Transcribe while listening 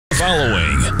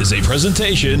following is a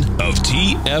presentation of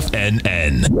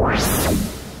TFNN.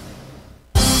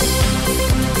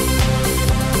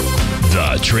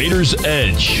 The Trader's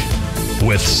Edge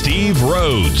with Steve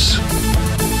Rhodes.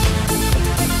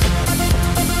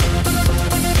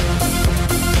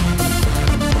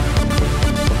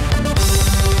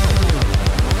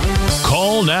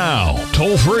 Call now,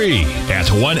 toll free at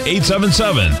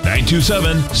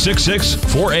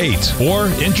 1-877-927-6648 or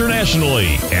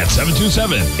internationally at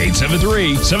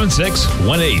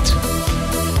 727-873-7618.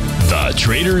 The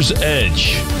Trader's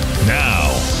Edge.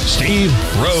 Now, Steve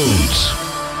Rhodes.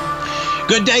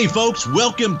 Good day, folks.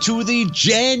 Welcome to the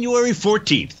January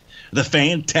 14th, the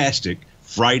fantastic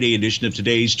Friday edition of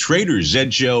today's Trader's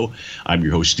Edge Show. I'm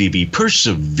your host, Stevie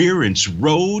Perseverance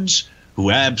Rhodes, who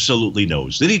absolutely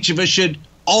knows that each of us should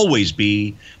always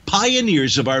be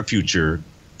pioneers of our future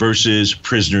versus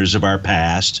prisoners of our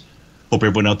past. Hope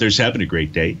everyone out there is having a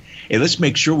great day. And let's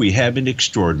make sure we have an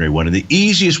extraordinary one. And the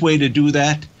easiest way to do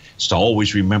that is to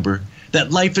always remember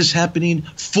that life is happening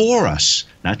for us,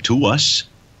 not to us.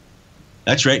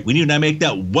 That's right. When you and I make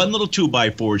that one little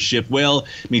 2x4 shift, well,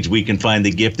 it means we can find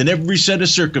the gift in every set of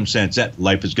circumstance that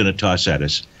life is going to toss at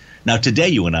us. Now, today,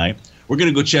 you and I, we're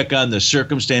going to go check on the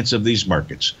circumstance of these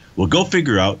markets. We'll go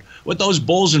figure out what those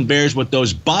bulls and bears, what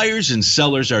those buyers and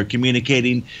sellers are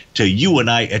communicating to you and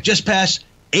I at just past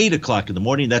 8 o'clock in the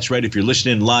morning. That's right. If you're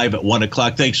listening live at 1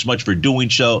 o'clock, thanks so much for doing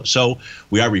so. So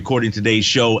we are recording today's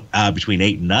show between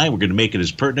 8 and 9. We're going to make it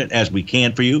as pertinent as we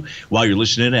can for you while you're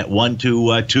listening at 1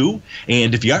 to 2.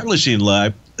 And if you aren't listening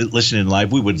live,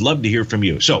 we would love to hear from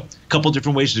you. So a couple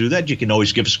different ways to do that. You can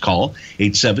always give us a call,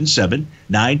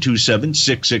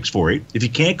 877-927-6648. If you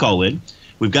can't call in,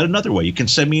 we've got another way. You can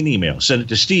send me an email. Send it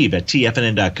to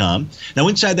steve@tfnn.com. Now,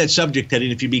 inside that subject heading,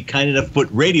 if you'd be kind enough to put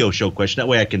radio show question, that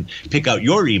way I can pick out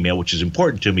your email, which is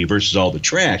important to me, versus all the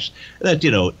trash that,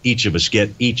 each of us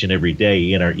get each and every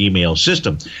day in our email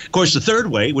system. Of course, the third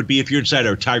way would be if you're inside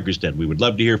our Tiger's Den. We would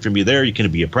love to hear from you there. You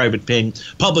can be a private ping,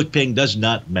 public ping, does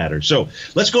not matter. So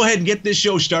let's go ahead and get this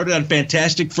show started on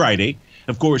Fantastic Friday.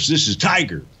 Of course, this is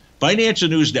Tiger Financial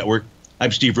News Network.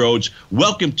 I'm Steve Rhodes.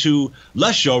 Welcome to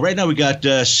the show. Right now we got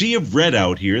Sea of Red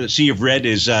out here. The Sea of Red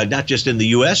is not just in the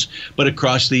U.S., but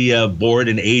across the board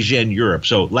in Asia and Europe.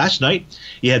 So last night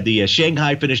you had the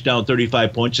Shanghai finish down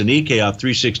 35 points, and the Nikkei off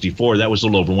 364. That was a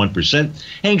little over 1%.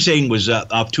 Hang Seng was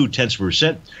off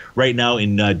 0.2%. Right now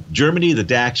in Germany, the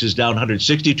DAX is down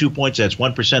 162 points. That's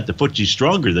 1%. The FTSE's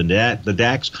stronger than that. The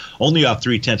DAX only off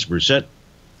 0.3%.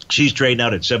 She's trading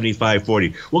out at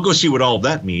 75.40. We'll go see what all of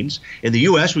that means. In the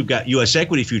U.S., we've got U.S.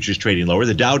 equity futures trading lower.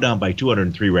 The Dow down by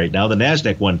 203 right now. The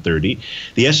NASDAQ 130.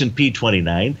 The S&P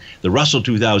 29. The Russell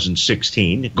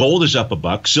 2016. Gold is up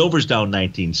 $1. Silver's down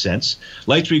 19 cents.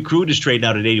 Light sweet crude is trading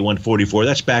out at 81.44.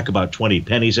 That's back about 20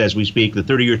 pennies as we speak. The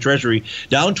 30-year Treasury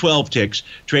down 12 ticks.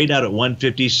 Trading out at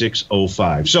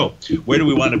 156.05. So where do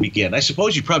we want to begin? I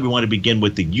suppose you probably want to begin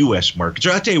with the U.S. markets.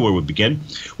 Or I'll tell you where we'll begin.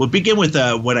 We'll begin with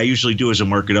what I usually do as a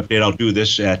market update. I'll do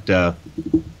this at I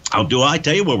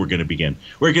tell you where we're going to begin.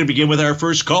 We're going to begin with our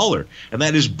first caller, and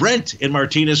that is Brent in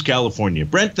Martinez, California.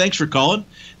 Brent, thanks for calling.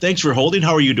 Thanks for holding.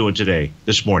 How are you doing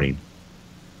this morning?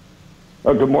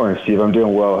 Oh, good morning, Steve. I'm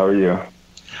doing well. How are you?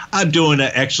 I'm doing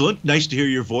excellent. Nice to hear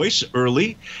your voice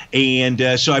early. And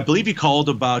so I believe you called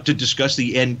to discuss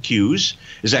the NQs.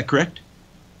 Is that correct?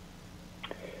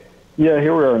 Yeah,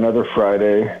 here we are, another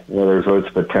Friday. There's always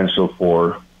potential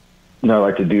for, I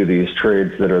like to do these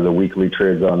trades that are the weekly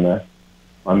trades on the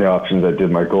options. I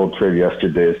did my gold trade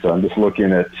yesterday, so I'm just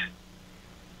looking at,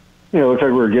 looks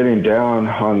like we're getting down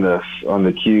on the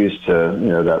Qs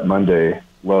to, that Monday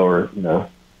lower,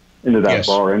 into that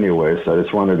bar anyway. So I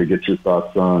just wanted to get your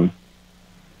thoughts on,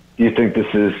 do you think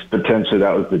this is potentially,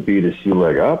 that was the B to C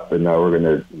leg up, and now we're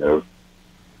going to,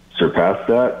 surpass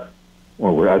that?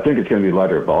 Well, I think it's going to be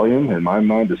lighter volume in my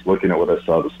mind, just looking at what I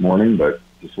saw this morning, but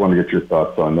just want to get your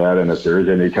thoughts on that, and if there is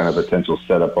any kind of potential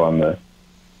setup on the,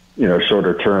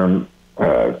 shorter term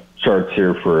charts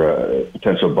here for a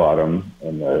potential bottom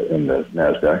in the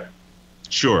NASDAQ.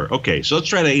 Sure. Okay. So let's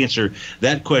try to answer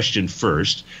that question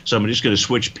first. So I'm just going to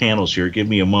switch panels here. Give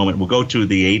me a moment. We'll go to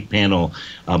the 8-panel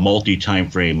multi-time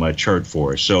frame chart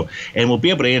for us. And we'll be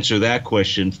able to answer that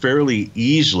question fairly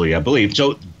easily, I believe.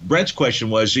 So Brent's question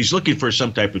was, he's looking for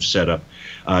some type of setup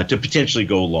to potentially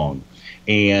go long.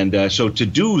 And so to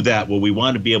do that, what we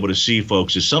want to be able to see,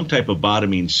 folks, is some type of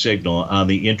bottoming signal on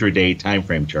the intraday time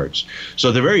frame charts.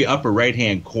 So the very upper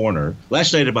right-hand corner,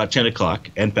 last night about 10 o'clock,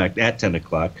 in fact, at 10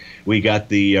 o'clock, we got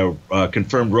the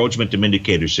confirmed Rhodes momentum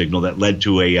indicator signal that led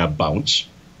to a bounce.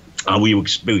 We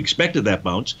expected that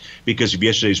bounce because of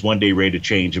yesterday's one-day rate of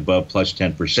change above plus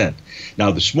 10%.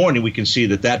 Now this morning we can see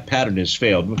that pattern has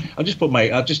failed. I'll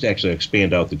just actually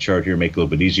expand out the chart here, make it a little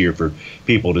bit easier for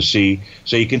people to see.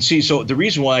 So you can see. So the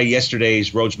reason why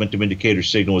yesterday's Rhodes Momentum Indicator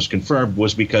signal was confirmed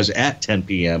was because at 10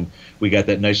 p.m. we got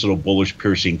that nice little bullish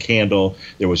piercing candle.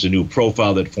 There was a new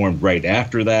profile that formed right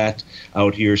after that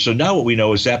out here. So now what we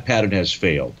know is that pattern has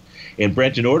failed. And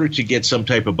Brent, in order to get some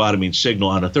type of bottoming signal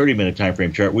on a 30-minute time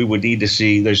frame chart, we would need to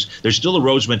see there's still a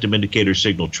Rhodes Momentum Indicator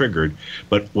signal triggered,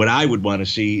 but what I would want to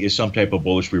see is some type of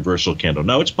bullish reversal candle.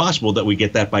 Now, it's possible that we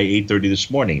get that by 8:30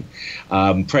 this morning.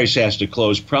 Price has to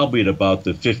close probably at about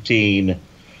the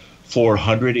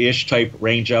 15,400-ish type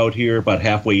range out here, about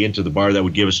halfway into the bar. That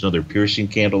would give us another piercing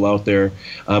candle out there.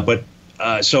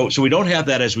 So we don't have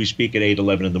that as we speak at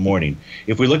 8:11 in the morning.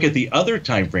 If we look at the other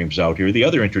time frames out here, the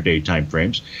other intraday time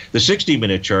frames, the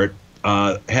 60-minute chart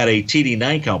had a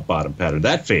TD9 count bottom pattern.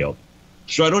 That failed.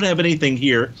 So I don't have anything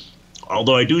here,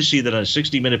 although I do see that on a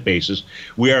 60-minute basis,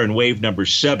 we are in wave number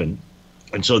 7.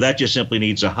 And so that just simply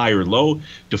needs a higher low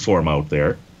to form out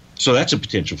there. So that's a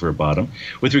potential for a bottom.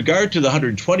 With regard to the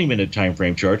 120-minute time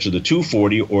frame charts, or the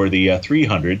 240 or the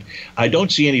 300, I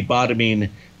don't see any bottoming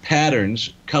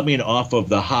patterns coming off of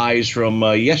the highs from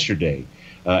yesterday,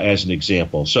 as an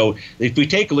example. So if we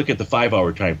take a look at the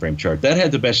 5-hour time frame chart, that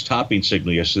had the best topping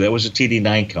signal yesterday. That was a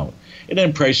TD9 count. And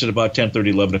then price at about 10:30,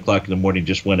 11 o'clock in the morning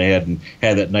just went ahead and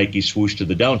had that Nike swoosh to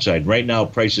the downside. Right now,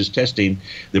 price is testing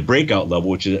the breakout level,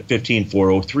 which is at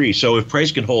 15,403. So if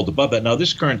price can hold above that, now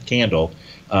this current candle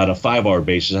on a 5-hour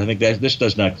basis, I think that this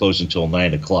does not close until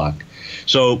 9 o'clock.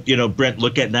 So, Brent,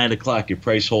 look at 9 o'clock. Your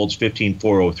price holds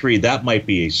 15,403. That might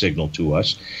be a signal to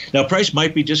us. Now, price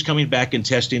might be just coming back and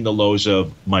testing the lows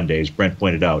of Monday, as Brent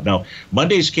pointed out. Now,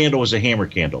 Monday's candle was a hammer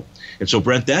candle. And so,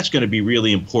 Brent, that's going to be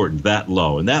really important, that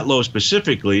low. And that low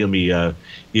specifically,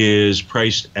 is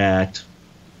priced at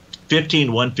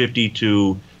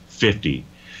 15,152.50.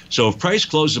 So if price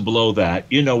closes below that,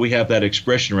 we have that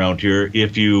expression around here.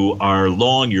 If you are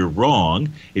long, you're wrong.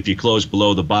 If you close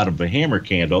below the bottom of a hammer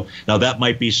candle, now that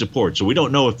might be support. So we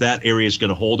don't know if that area is going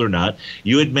to hold or not.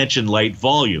 You had mentioned light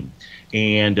volume.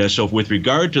 And so with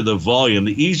regard to the volume,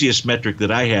 the easiest metric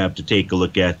that I have to take a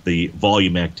look at the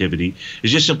volume activity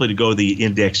is just simply to go to the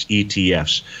index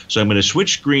ETFs. So I'm going to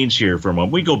switch screens here for a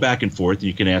moment. We go back and forth, and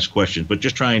you can ask questions, but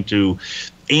just trying to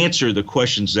answer the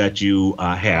questions that you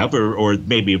have, or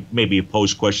maybe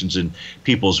pose questions in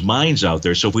people's minds out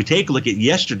there. So if we take a look at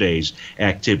yesterday's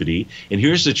activity, and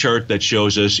here's the chart that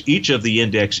shows us each of the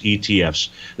index ETFs,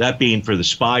 that being for the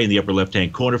SPY in the upper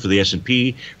left-hand corner, for the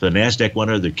S&P, for the NASDAQ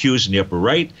 100, the Qs in the upper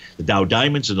right, the Dow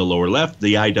Diamonds in the lower left,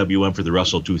 the IWM for the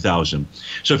Russell 2000.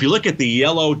 So if you look at the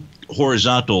yellow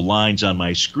horizontal lines on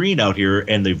my screen out here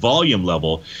and the volume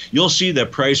level, you'll see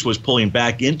that price was pulling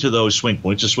back into those swing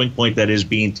points, a swing point that is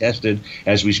being tested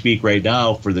as we speak right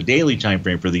now for the daily time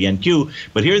frame for the NQ.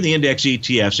 But here in the index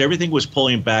ETFs, everything was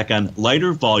pulling back on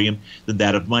lighter volume than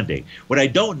that of Monday. What I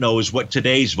don't know is what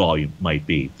today's volume might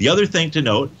be. The other thing to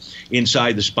note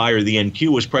inside the SPY or the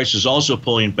NQ was prices also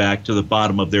pulling back to the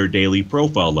bottom of their daily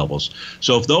profile levels.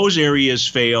 So if those areas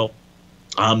fail,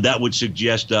 that would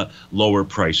suggest a lower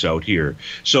price out here.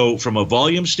 So from a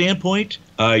volume standpoint,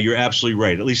 you're absolutely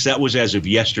right. At least that was as of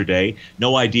yesterday.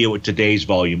 No idea what today's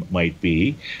volume might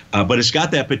be, but it's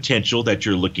got that potential that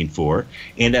you're looking for,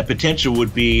 and that potential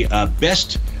would be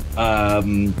best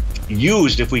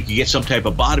used if we could get some type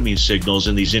of bottoming signals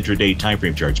in these intraday time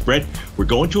frame charts. Brent, we're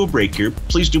going to a break here.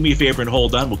 Please do me a favor and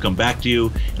hold on. We'll come back to you,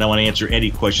 and I want to answer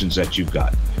any questions that you've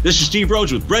got. This is Steve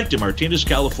Rhodes with Brent in Martinez,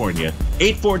 California,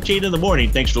 8:14 in the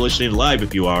morning. Thanks for listening live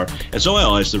if you are, as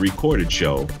well as the recorded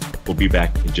show. We'll be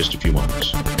back in just a few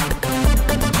moments.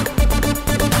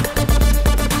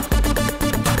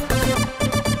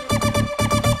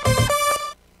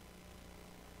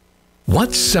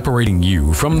 What's separating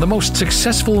you from the most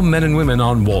successful men and women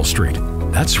on Wall Street?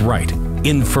 That's right,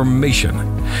 information.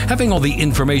 Having all the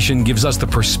information gives us the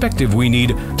perspective we need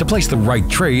to place the right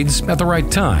trades at the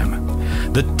right time.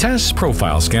 The TAS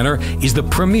Profile Scanner is the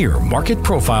premier market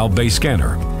profile-based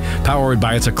scanner. Powered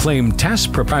by its acclaimed TAS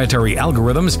proprietary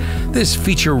algorithms, this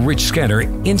feature-rich scanner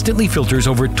instantly filters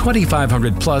over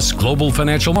 2,500 plus global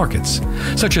financial markets,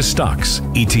 such as stocks,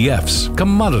 ETFs,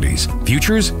 commodities,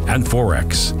 futures, and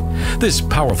Forex. This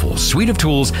powerful suite of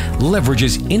tools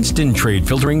leverages instant trade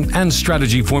filtering and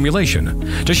strategy formulation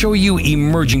to show you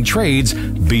emerging trades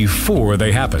before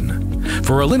they happen.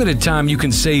 For a limited time, you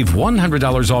can save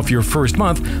 $100 off your first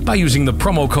month by using the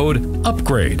promo code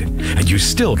UPGRADE. And you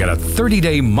still get a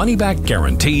 30-day money-back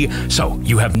guarantee, so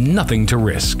you have nothing to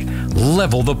risk.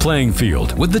 Level the playing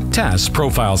field with the TAS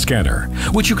Profile Scanner,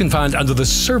 which you can find under the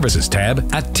Services tab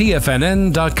at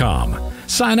TFNN.com.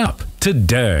 Sign up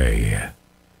today.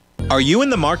 Are you in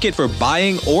the market for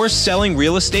buying or selling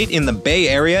real estate in the Bay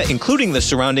Area, including the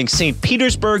surrounding St.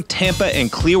 Petersburg, Tampa,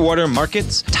 and Clearwater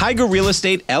markets? Tiger Real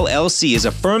Estate LLC is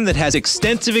a firm that has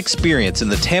extensive experience in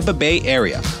the Tampa Bay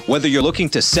area. Whether you're looking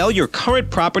to sell your current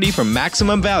property for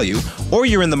maximum value, or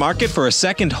you're in the market for a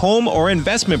second home or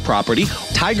investment property,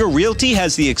 Tiger Realty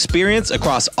has the experience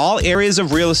across all areas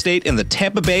of real estate in the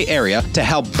Tampa Bay area to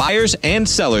help buyers and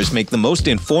sellers make the most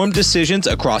informed decisions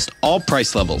across all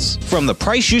price levels. From the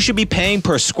price you should be paying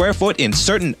per square foot in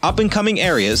certain up-and-coming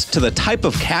areas to the type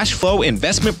of cash flow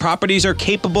investment properties are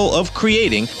capable of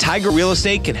creating, Tiger Real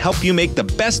Estate can help you make the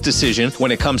best decision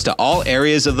when it comes to all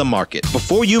areas of the market.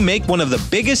 Before you make one of the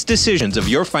biggest decisions of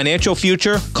your financial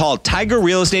future, call Tiger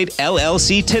Real Estate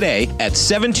LLC today at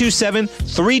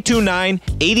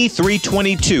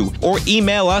 727-329-8322 or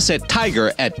email us at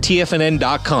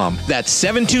tiger@tfnn.com. That's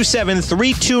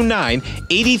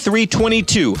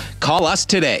 727-329-8322. Call us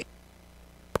today.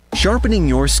 Sharpening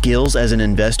your skills as an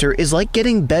investor is like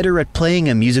getting better at playing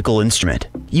a musical instrument.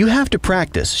 You have to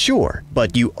practice, sure,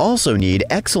 but you also need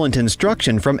excellent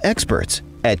instruction from experts.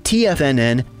 At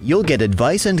TFNN, you'll get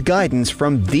advice and guidance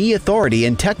from the authority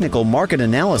in technical market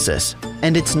analysis.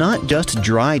 And it's not just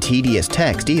dry, tedious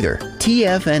text either.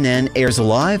 TFNN airs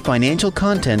live financial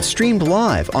content streamed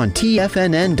live on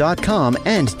TFNN.com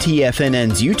and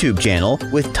TFNN's YouTube channel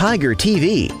with Tiger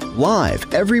TV, live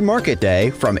every market day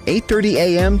from 8:30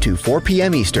 a.m. to 4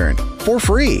 p.m. Eastern, for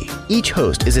free. Each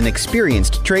host is an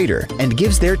experienced trader and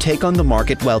gives their take on the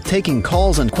market while taking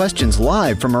calls and questions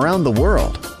live from around the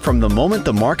world. From the moment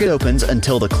the market opens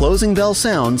until the closing bell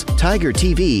sounds, Tiger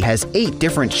TV has 8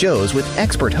 different shows with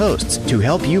expert hosts to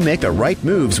help you make the right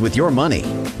moves with your money.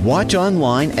 Watch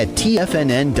online at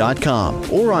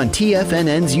TFNN.com or on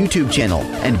TFNN's YouTube channel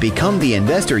and become the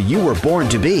investor you were born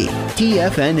to be.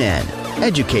 TFNN,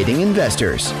 educating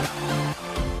investors.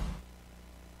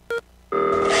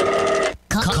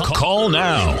 Call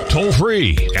now, toll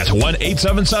free at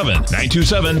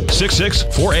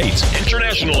 1-877-927-6648.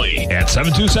 Internationally at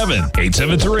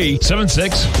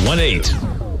 727-873-7618.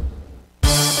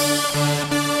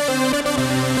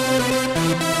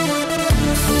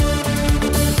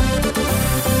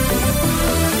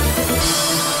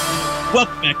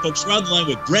 Welcome back, folks. We're on the line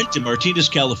with Brent in Martinez,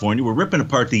 California. We're ripping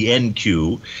apart the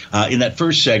NQ. In that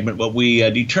first segment, what we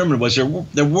determined was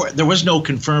there was no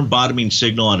confirmed bottoming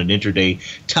signal on an intraday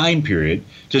time period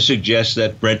to suggest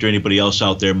that Brent or anybody else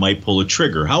out there might pull a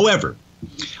trigger. However,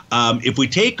 if we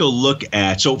take a look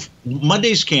at, so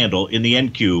Monday's candle in the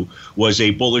NQ was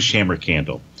a bullish hammer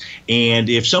candle. And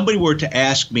if somebody were to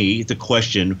ask me the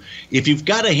question, if you've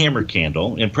got a hammer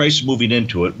candle and price is moving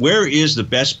into it, where is the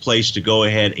best place to go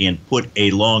ahead and put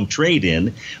a long trade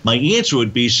in? My answer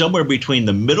would be somewhere between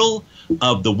the middle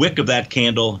of the wick of that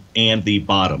candle and the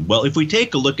bottom. Well, if we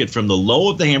take a look at from the low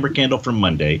of the hammer candle from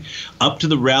Monday up to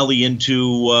the rally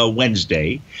into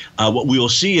Wednesday, what we will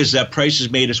see is that price has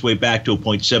made its way back to a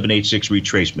 0.786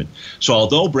 retracement. So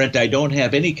although, Brent, I don't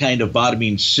have any kind of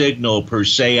bottoming signal per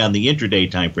se on the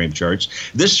intraday time frame charts,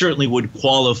 this certainly would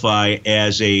qualify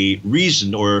as a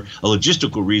reason or a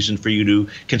logistical reason for you to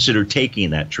consider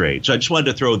taking that trade. So I just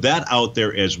wanted to throw that out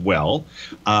there as well.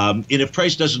 And if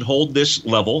price doesn't hold this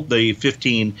level, the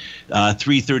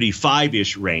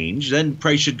 15,335-ish range, then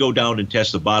price should go down and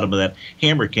test the bottom of that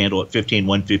hammer candle at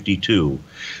 15,152.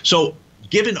 So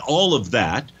given all of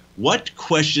that, what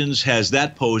questions has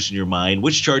that posed in your mind?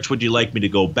 Which charts would you like me to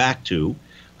go back to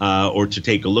or to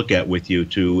take a look at with you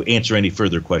to answer any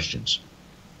further questions?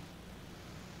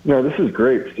 No, this is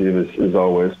great, Steve, as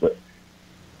always, but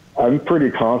I'm pretty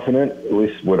confident, at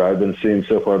least what I've been seeing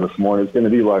so far this morning, it's going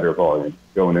to be lighter volume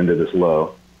going into this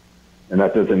low. And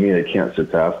that doesn't mean it can't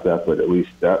surpass that, but at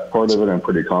least that part of it I'm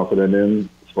pretty confident in.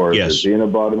 As far as there being a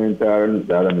bottoming pattern,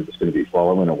 that I'm just going to be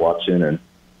following and watching. And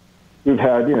we've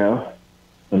had,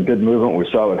 some good movement.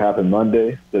 We saw what happened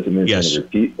Monday. Doesn't mean it's going to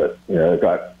repeat, but, it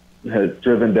had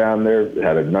driven down there,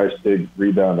 had a nice big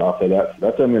rebound off of that. So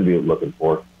that's what I'm going to be looking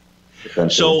for.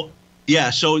 So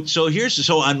Yeah, so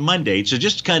on Monday, so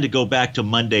just to kind of go back to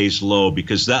Monday's low,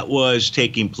 because that was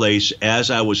taking place as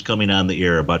I was coming on the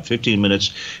air, about 15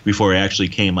 minutes before I actually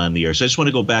came on the air. So I just want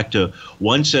to go back to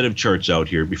one set of charts out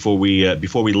here before we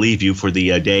leave you for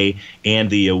the day and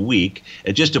the week,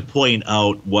 and just to point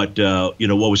out what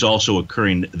was also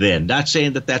occurring then. Not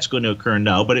saying that that's going to occur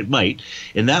now, but it might.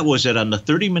 And that was that on the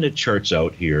 30-minute charts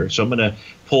out here. So I'm going to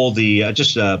pull the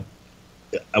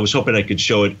I was hoping I could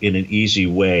show it in an easy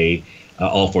way,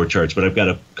 all four charts, but I've got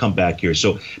to come back here.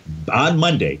 So on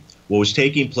Monday, what was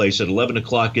taking place at 11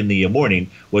 o'clock in the morning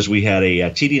was we had a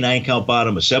TD9 count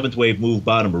bottom, a seventh wave move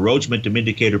bottom, a Rhodes momentum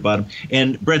indicator bottom.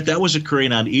 And, Brent, that was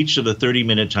occurring on each of the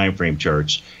 30-minute time frame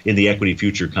charts in the equity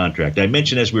future contract. I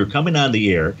mentioned as we were coming on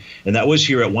the air, and that was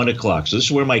here at 1 o'clock. So this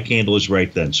is where my candle is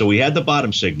right then. So we had the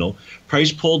bottom signal.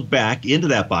 Price pulled back into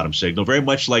that bottom signal, very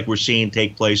much like we're seeing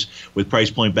take place with price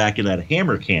pulling back in that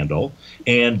hammer candle,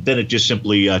 and then it just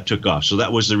simply took off. So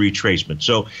that was the retracement.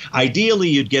 So ideally,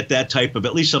 you'd get that type of,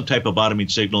 at least some type of bottoming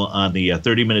signal on the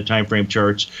 30-minute time frame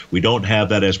charts. We don't have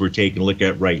that as we're taking a look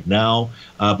at right now,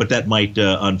 but that might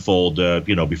unfold,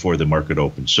 before the market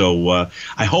opens. So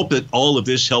I hope that all of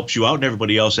this helps you out and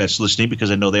everybody else that's listening, because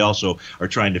I know they also are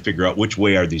trying to figure out which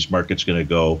way are these markets going to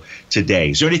go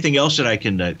today. Is there anything else that I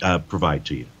can provide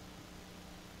to you?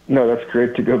 No, that's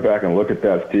great to go back and look at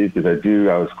that, Steve, because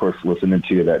I was, of course, listening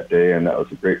to you that day, and that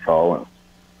was a great call, and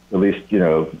at least,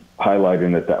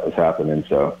 highlighting that was happening.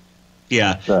 So,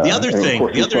 yeah. The other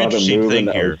interesting thing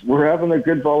here, we're having a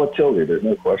good volatility. There's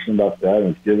no question about that,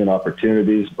 and it's giving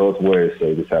opportunities both ways. So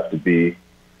you just have to be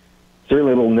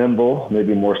certainly a little nimble,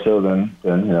 maybe more so than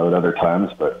at other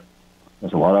times. But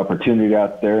there's a lot of opportunity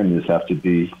out there, and you just have to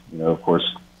be, of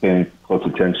course, paying close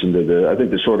attention to I think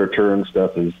the shorter term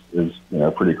stuff is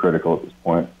pretty critical at this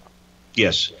point.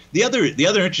 Yes. The other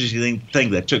interesting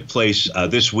thing that took place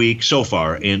this week so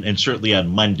far, and certainly on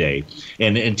Monday,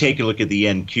 and take a look at the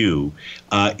NQ,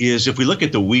 is if we look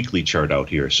at the weekly chart out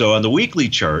here. So on the weekly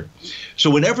chart, so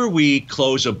whenever we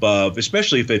close above,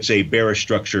 especially if it's a bearish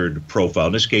structured profile,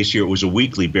 in this case here it was a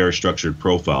weekly bearish structured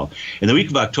profile, in the week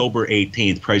of October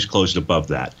 18th, price closed above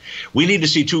that. We need to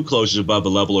see two closes above a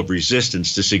level of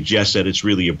resistance to suggest that it's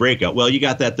really a breakout. Well, you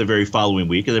got that the very following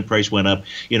week, and then price went up,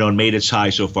 and made its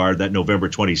high so far that November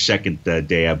 22nd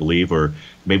day, I believe, or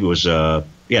maybe it was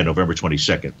November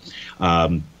 22nd.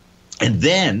 And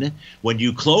then when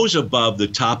you close above the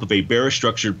top of a bearish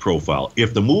structured profile,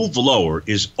 if the move lower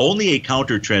is only a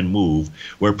counter trend move,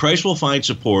 where price will find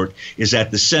support is at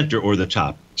the center or the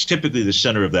top. It's typically the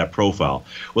center of that profile.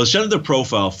 Well, the center of the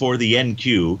profile for the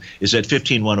NQ is at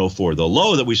 15,104. The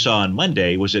low that we saw on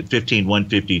Monday was at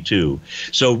 15,152.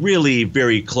 So really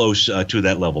very close to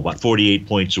that level, about 48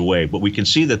 points away. But we can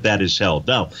see that is held.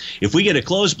 Now, if we get a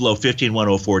close below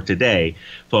 15,104 today,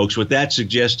 folks, what that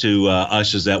suggests to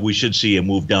us is that we should see a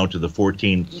move down to the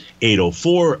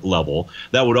 14,804 level.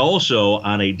 That would also,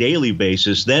 on a daily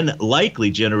basis, then likely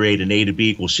generate an A to B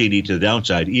equals CD to the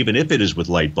downside, even if it is with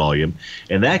light volume.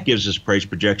 And that gives us a price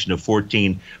projection of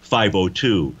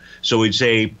 14,502. So we'd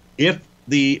say if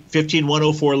the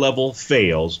 15,104 level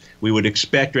fails, we would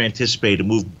expect or anticipate a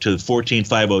move to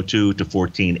 14,502 to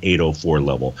 14,804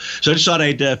 level. So I just thought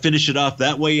I'd finish it off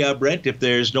that way, Brent. If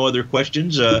there's no other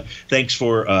questions, thanks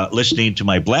for listening to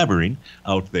my blabbering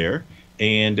out there,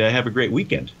 and have a great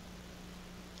weekend.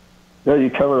 Yeah, you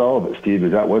covered all of it, Steve.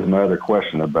 That was my other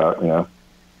question about,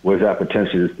 was that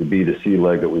potentially just the B to C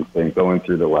leg that we've been going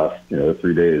through the last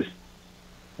 3 days?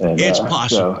 And, it's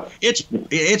possible. So, it's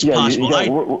possible.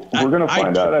 We're going to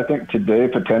find out, I think, today,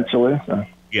 potentially. So.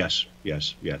 Yes.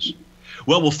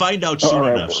 Well, we'll find out soon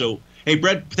enough. So, hey,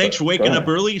 Brett, thanks for waking up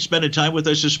early, spending time with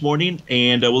us this morning,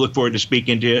 and we'll look forward to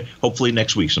speaking to you hopefully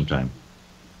next week sometime.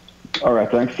 All right.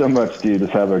 Thanks so much, Steve.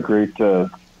 Just have a great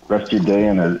rest of your day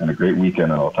and a great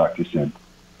weekend, and I'll talk to you soon.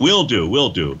 Will do.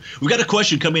 We've got a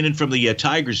question coming in from the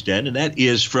Tiger's Den, and that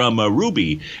is from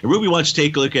Ruby. And Ruby wants to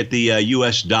take a look at the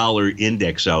U.S. dollar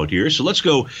index out here. So let's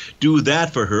go do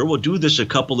that for her. We'll do this a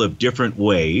couple of different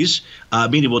ways,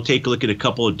 meaning we'll take a look at a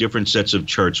couple of different sets of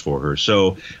charts for her.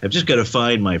 So I've just got to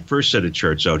find my first set of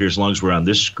charts out here as long as we're on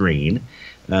this screen.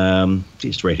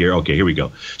 It's right here. Okay, here we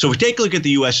go. So if we take a look at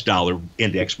the U.S. dollar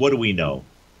index, what do we know?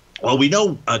 Well, we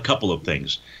know a couple of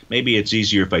things. Maybe it's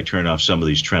easier if I turn off some of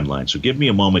these trend lines. So give me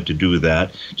a moment to do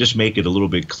that. Just make it a little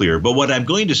bit clearer. But what I'm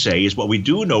going to say is what we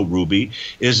do know, Ruby,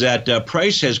 is that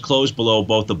price has closed below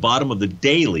both the bottom of the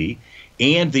daily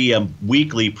and the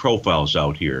weekly profiles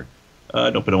out here.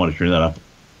 Nope, I don't want to turn that off.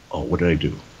 Oh, what did I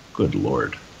do? Good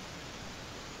Lord.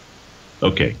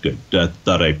 Okay, good.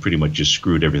 Thought I pretty much just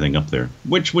screwed everything up there,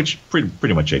 which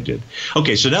pretty much I did.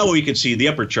 Okay, so now we can see the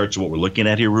upper charts of what we're looking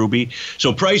at here, Ruby.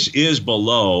 So price is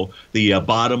below the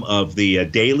bottom of the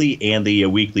daily and the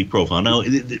weekly profile. Now,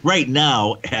 right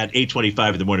now at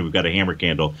 8:25 in the morning, we've got a hammer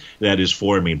candle that is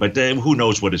forming, but who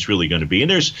knows what it's really going to be.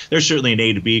 And there's certainly an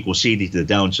A to B equals CD to the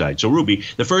downside. So, Ruby,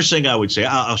 the first thing I would say,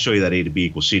 I'll show you that A to B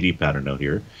equals CD pattern out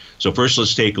here. So first,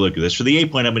 let's take a look at this. For the A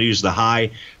point, I'm going to use the high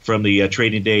from the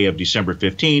trading day of December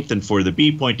 15th. And for the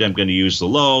B point, I'm going to use the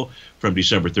low from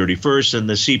December 31st. And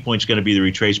the C point is going to be the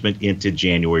retracement into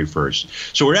January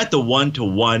 1st. So we're at the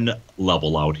 1-to-1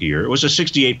 level out here. It was a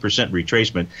 68%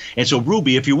 retracement. And so,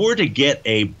 Ruby, if you were to get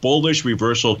a bullish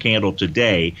reversal candle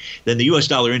today, then the U.S.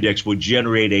 dollar index would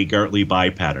generate a Gartley buy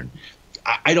pattern.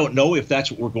 I don't know if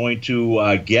that's what we're going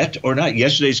to get or not.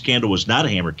 Yesterday's candle was not a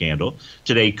hammer candle.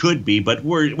 Today could be, but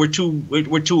we're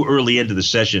too early into the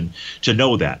session to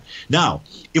know that. Now,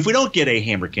 if we don't get a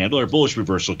hammer candle or bullish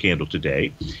reversal candle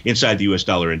today inside the U.S.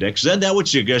 dollar index, then that would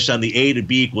suggest on the A to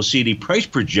B equals CD price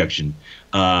projection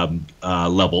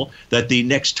level that the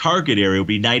next target area will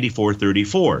be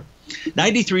 94.34.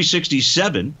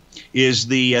 93.67 is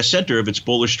the center of its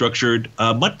bullish structured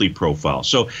monthly profile.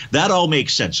 So that all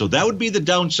makes sense. So that would be the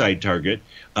downside target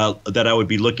that I would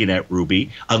be looking at,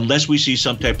 Ruby, unless we see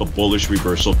some type of bullish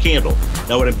reversal candle.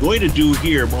 Now, what I'm going to do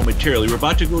here momentarily, we're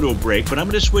about to go to a break, but I'm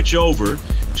going to switch over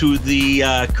to the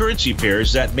currency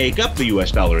pairs that make up the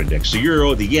U.S. dollar index: the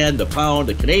euro, the yen, the pound,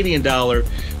 the Canadian dollar,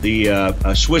 the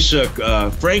Swiss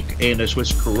franc, and the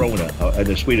Swiss krona, and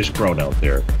the Swedish krona out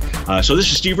there. So this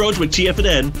is Steve Rhodes with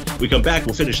TFNN. We come back,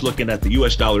 we'll finish looking at the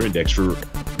U.S. dollar index for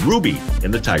Ruby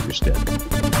in the Tiger's Den.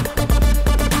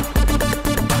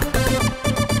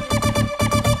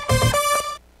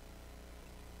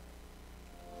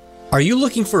 Are you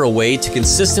looking for a way to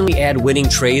consistently add winning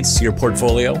trades to your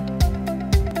portfolio?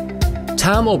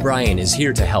 Tom O'Brien is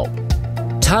here to help.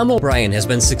 Tom O'Brien has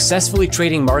been successfully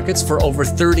trading markets for over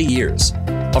 30 years.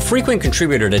 A frequent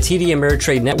contributor to TD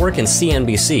Ameritrade Network and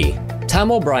CNBC, Tom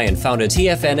O'Brien founded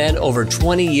TFNN over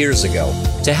 20 years ago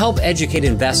to help educate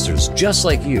investors just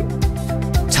like you.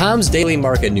 Tom's daily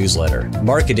market newsletter,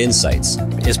 Market Insights,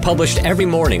 is published every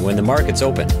morning when the market's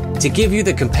open to give you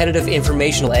the competitive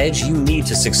informational edge you need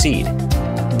to succeed.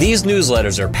 These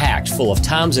newsletters are packed full of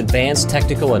Tom's advanced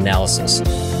technical analysis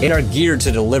and are geared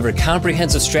to deliver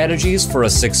comprehensive strategies for a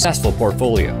successful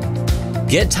portfolio.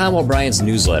 Get Tom O'Brien's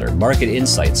newsletter, Market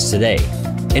Insights, today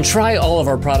and try all of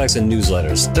our products and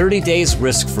newsletters 30 days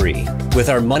risk-free with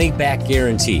our money-back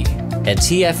guarantee at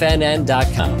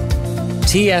TFNN.com.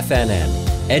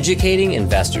 TFNN, educating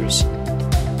investors.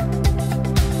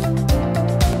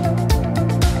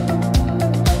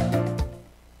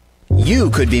 You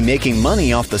could be making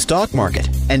money off the stock market.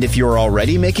 And if you're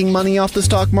already making money off the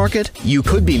stock market, you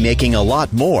could be making a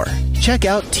lot more. Check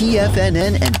out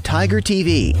TFNN and Tiger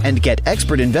TV and get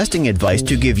expert investing advice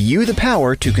to give you the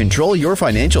power to control your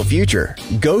financial future.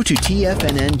 Go to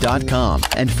TFNN.com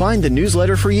and find the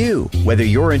newsletter for you. Whether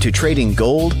you're into trading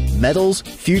gold, metals,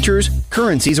 futures,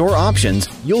 currencies, or options,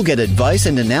 you'll get advice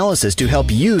and analysis to help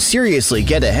you seriously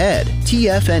get ahead.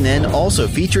 TFNN also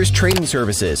features trading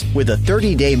services with a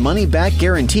 30-day money-back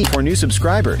guarantee for new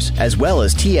subscribers, as well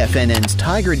as TFNN's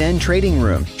Tiger Den trading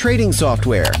room, trading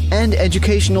software, and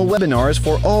educational webinars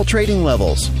for all trading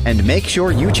levels. And make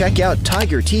sure you check out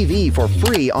Tiger TV for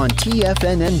free on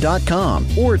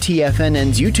TFNN.com or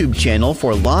TFNN's YouTube channel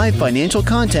for live financial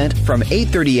content from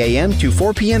 8:30 a.m. to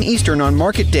 4 p.m. Eastern on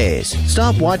market days.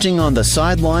 Stop watching on the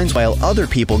sidelines while other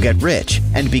people get rich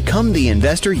and become the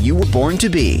investor you were born to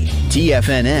be.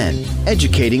 TFNN,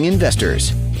 educating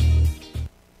investors.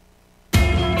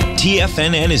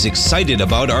 TFNN is excited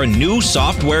about our new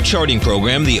software charting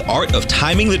program, The Art of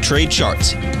Timing the Trade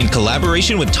Charts. In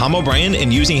collaboration with Tom O'Brien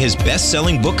and using his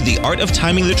best-selling book, The Art of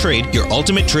Timing the Trade, Your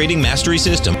Ultimate Trading Mastery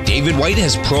System, David White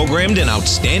has programmed an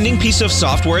outstanding piece of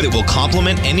software that will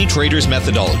complement any trader's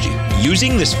methodology.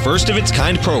 Using this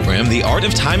first-of-its-kind program, The Art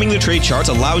of Timing the Trade Charts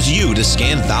allows you to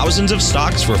scan thousands of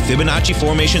stocks for Fibonacci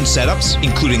formation setups,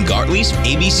 including Gartleys,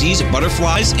 ABCs,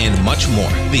 butterflies, and much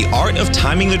more. The Art of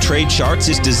Timing the Trade Charts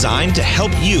is designed to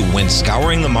help you when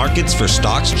scouring the markets for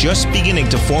stocks just beginning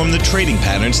to form the trading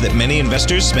patterns that many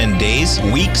investors spend days,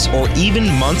 weeks, or even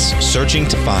months searching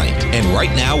to find. And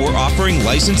right now, we're offering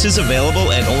licenses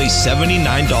available at only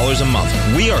 $79 a month.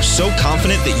 We are so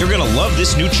confident that you're going to love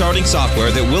this new charting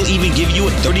software that will even give you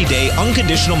a 30-day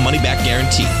unconditional money-back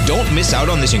guarantee. Don't miss out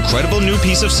on this incredible new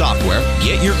piece of software.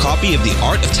 Get your copy of The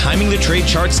Art of Timing the Trade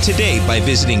Charts today by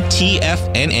visiting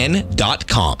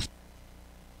TFNN.com.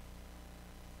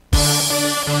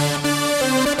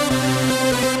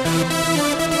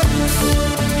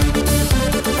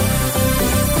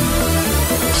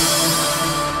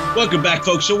 Welcome back,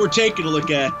 folks. So we're taking a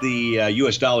look at the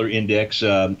U.S. dollar index,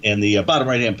 and the bottom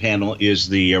right-hand panel is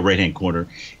the right-hand corner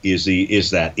is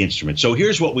that instrument. So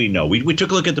here's what we know. We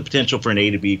took a look at the potential for an A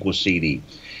to B equals CD.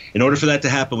 In order for that to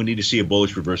happen, we need to see a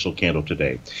bullish reversal candle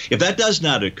today. If that does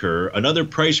not occur, another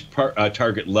price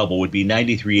target level would be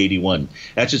 93.81.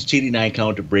 That's its TD9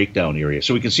 count breakdown area.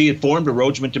 So we can see it formed a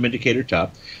Rhodes momentum indicator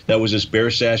top. That was this bear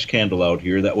sash candle out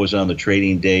here. That was on the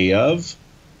trading day of,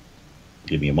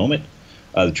 give me a moment,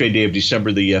 the trade day of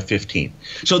December the 15th.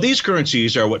 So these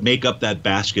currencies are what make up that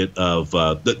basket of,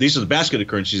 these are the basket of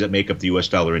currencies that make up the U.S.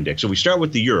 dollar index. So we start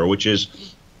with the euro, which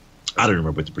is, I don't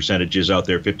remember what the percentage is out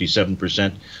there,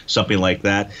 57%, something like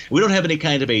that. We don't have any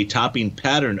kind of a topping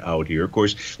pattern out here. Of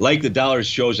course, like the dollar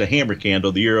shows a hammer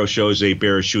candle, the euro shows a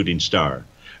bearish shooting star.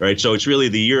 Right, so it's really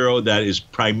the euro that is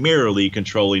primarily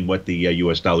controlling what the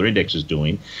U.S. dollar index is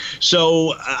doing.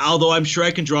 So although I'm sure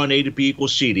I can draw an A to B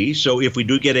equals CD, so if we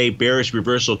do get a bearish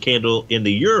reversal candle in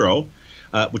the euro,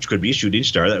 which could be a shooting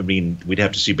star, that would mean we'd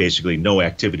have to see basically no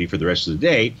activity for the rest of the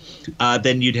day,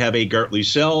 then you'd have a Gartley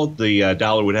sell, the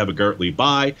dollar would have a Gartley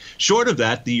buy. Short of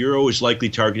that, the euro is likely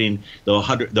targeting the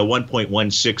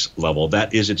 1.16 level.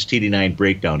 That is its TD9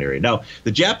 breakdown area. Now,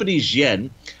 the Japanese yen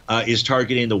is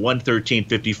targeting the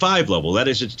 113.55 level. That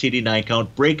is its TD9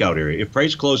 count breakout area. If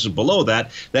price closes below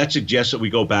that, that suggests that we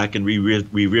go back and we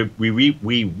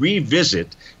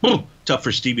revisit. Tough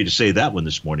for Stevie to say that one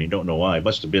this morning. Don't know why. It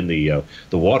must have been the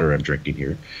water I'm drinking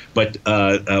here. But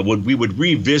when we would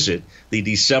revisit the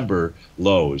December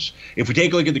lows. If we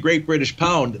take a look at the Great British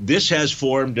Pound, this has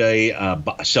formed a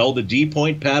sell the D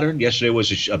point pattern. Yesterday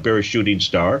was a bearish shooting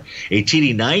star, a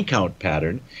TD9 count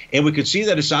pattern, and we could see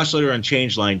that its oscillator on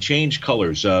change line changed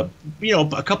colors. A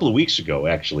couple of weeks ago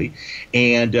actually,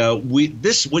 and now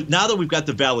that we've got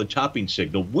the valid topping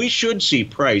signal, we should see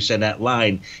price and that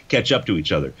line catch up to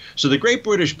each other. So the Great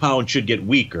British Pound should get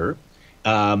weaker.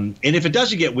 And if it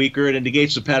doesn't get weaker, it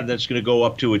indicates the pattern that's going to go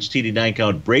up to its TD9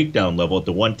 count breakdown level at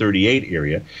the 138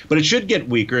 area. But it should get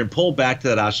weaker and pull back to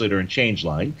that oscillator and change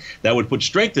line. That would put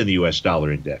strength in the U.S.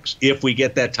 dollar index. If we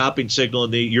get that topping signal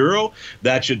in the euro,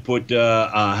 that should put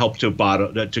help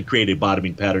to create a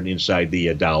bottoming pattern inside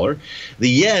the dollar. The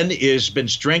yen has been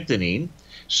strengthening.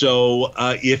 So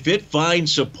if it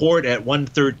finds support at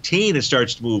 113 and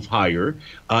starts to move higher,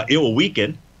 it will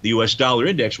weaken. The U.S. dollar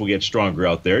index will get stronger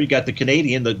out there. You got the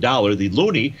Canadian, the dollar, the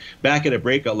loonie back at a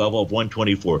breakout level of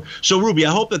 124. So, Ruby,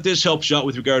 I hope that this helps you out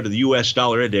with regard to the U.S.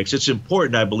 dollar index. It's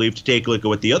important, I believe, to take a look at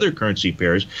what the other currency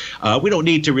pairs. We don't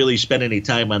need to really spend any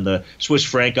time on the Swiss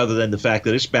franc other than the fact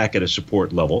that it's back at a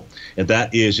support level, and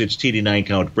that is its TD9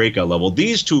 count breakout level.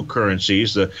 These two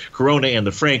currencies, the Corona and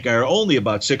the franc, are only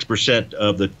about 6%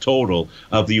 of the total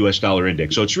of the U.S. dollar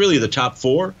index. So it's really the top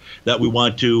four that we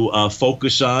want to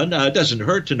focus on. It doesn't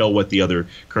hurt to know what the other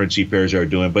currency pairs are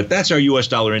doing, but that's our U.S.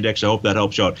 dollar index. I hope that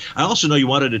helps you out. I also know you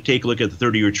wanted to take a look at the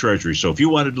 30-year Treasury, so if you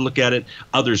wanted to look at it,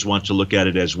 others want to look at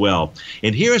it as well.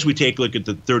 And here, as we take a look at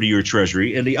the 30-year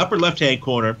Treasury, in the upper left-hand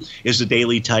corner is the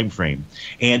daily time frame,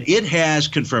 and it has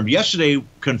confirmed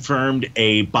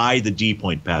a buy the D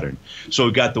point pattern. So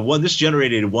we've got the one, this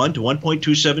generated 1 to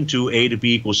 1.272 A to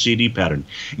B equals CD pattern.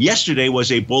 Yesterday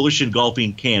was a bullish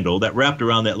engulfing candle that wrapped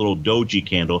around that little doji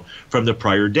candle from the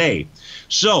prior day.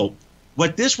 So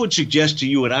what this would suggest to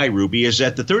you and I, Ruby, is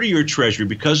that the 30-year Treasury,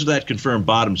 because of that confirmed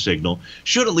bottom signal,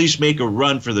 should at least make a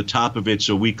run for the top of its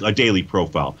a daily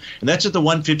profile. And that's at the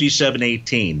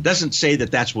 157.18. Doesn't say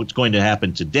that that's what's going to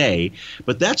happen today,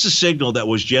 but that's a signal that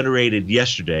was generated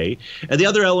yesterday. And the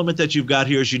other element that you've got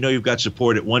here is you've got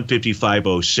support at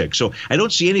 155.06. So I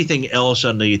don't see anything else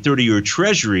on the 30-year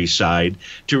Treasury side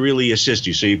to really assist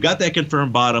you. So you've got that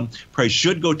confirmed bottom. Price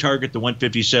should go target the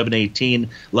 157.18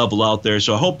 level out there.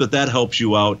 So I hope that helps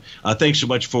you out. Thanks so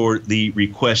much for the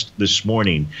request this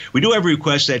morning. We do have a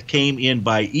request that came in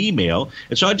by email,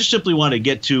 and so I just simply want to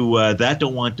get to that.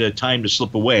 Don't want time to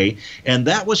slip away. And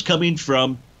that was coming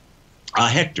from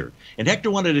Hector. And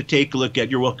Hector wanted to take a look at,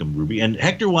 you're welcome, Ruby, and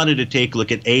Hector wanted to take a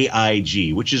look at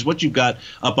AIG, which is what you've got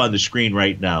up on the screen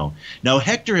right now. Now,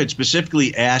 Hector had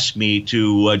specifically asked me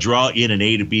to draw in an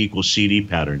A to B equals CD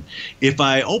pattern. If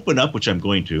I open up, which I'm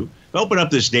going to, open up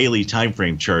this daily time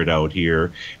frame chart out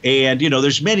here, and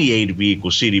there's many A to B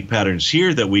equals CD patterns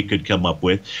here that we could come up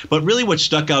with, but really what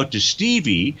stuck out to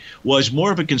Stevie was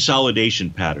more of a consolidation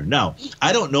pattern. Now,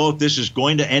 I don't know if this is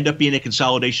going to end up being a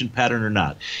consolidation pattern or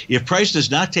not. If price does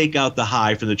not take out the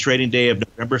high from the trading day of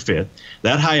November 5th,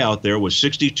 that high out there was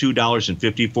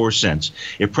 $62.54.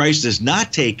 If price does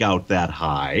not take out that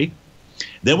high,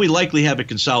 Then we likely have a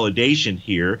consolidation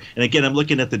here. And again, I'm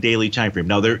looking at the daily time frame.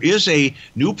 Now, there is a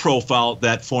new profile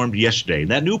that formed yesterday.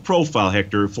 And that new profile,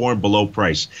 Hector, formed below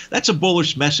price. That's a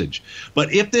bullish message.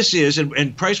 But if this is,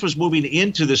 and price was moving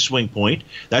into the swing point,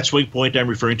 that swing point I'm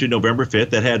referring to November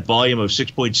 5th, that had volume of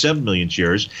 6.7 million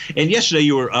shares. And yesterday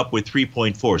you were up with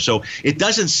 3.4. So it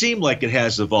doesn't seem like it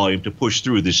has the volume to push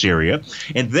through this area.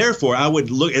 And therefore, I would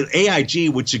look at AIG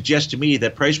would suggest to me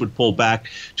that price would pull back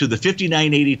to the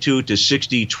 59.82 to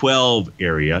 60.12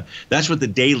 area. That's what the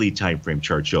daily time frame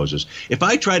chart shows us. If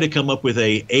I try to come up with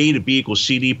a to B equals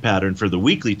CD pattern for the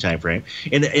weekly time frame,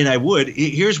 and I would,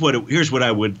 here's what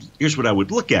I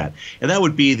would look at, and that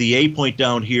would be the A point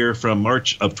down here from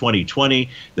March of 2020,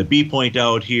 the B point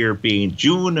out here being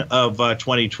June of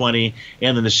 2020,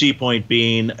 and then the C point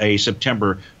being a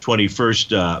September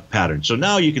 21st pattern. So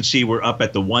now you can see we're up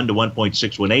at the 1 to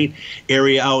 1.618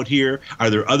 area out here. Are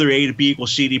there other A to B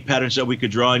equals CD patterns that we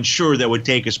could draw in? Sure, that would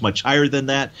take us much higher than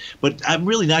that, but I'm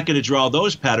really not going to draw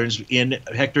those patterns in,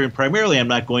 Hector, and primarily I'm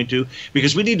not going to,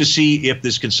 because we need to see if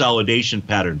this consolidation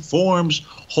pattern forms,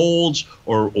 holds,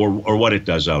 or what it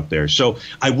does out there. So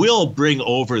I will bring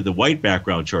over the white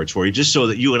background charts for you, just so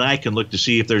that you and I can look to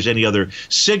see if there's any other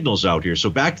signals out here. So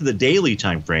back to the daily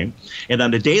time frame, and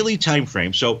on the daily time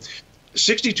frame, so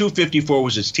 62.54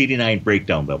 was its TD9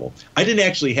 breakdown level. I didn't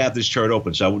actually have this chart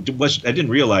open, so I didn't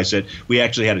realize that we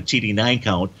actually had a TD9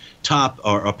 count top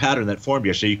or a pattern that formed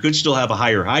yesterday. You could still have a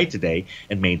higher high today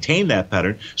and maintain that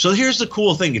pattern. So here's the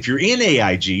cool thing. If you're in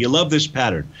AIG, you love this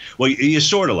pattern. Well, you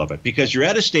sort of love it because you're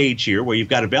at a stage here where you've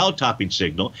got a valid topping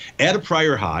signal at a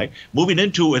prior high, moving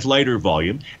into it with lighter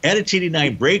volume, and a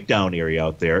TD9 breakdown area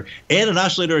out there, and an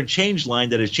oscillator and change line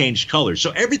that has changed colors.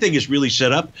 So everything is really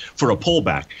set up for a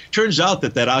pullback. Turns out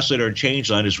that oscillator and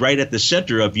change line is right at the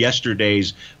center of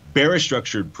yesterday's bearish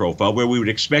structured profile, where we would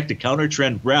expect a counter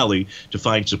trend rally to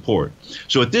find support.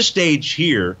 So at this stage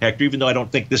here, Hector, even though I don't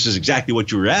think this is exactly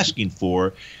what you were asking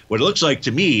for, what it looks like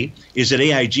to me is that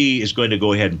AIG is going to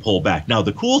go ahead and pull back. Now,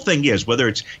 the cool thing is, whether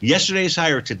it's yesterday's high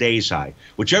or today's high,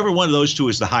 whichever one of those two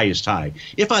is the highest high,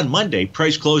 if on Monday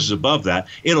price closes above that,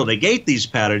 it'll negate these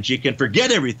patterns. You can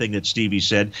forget everything that Stevie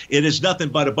said. It is nothing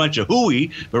but a bunch of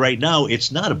hooey, but right now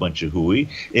it's not a bunch of hooey.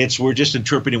 We're just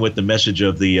interpreting what the message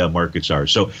of the markets are.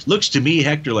 So looks to me,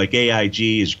 Hector, like AIG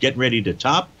is getting ready to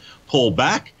top, pull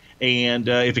back, and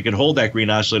if it can hold that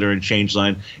green oscillator and change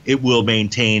line, it will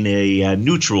maintain a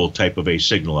neutral type of a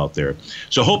signal out there.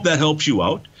 So hope that helps you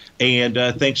out. And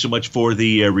thanks so much for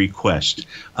the request.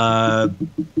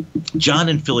 John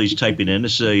in Philly's typing in.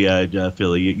 This is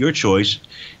Philly, your choice.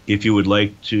 If you would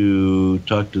like to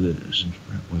talk to this,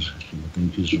 as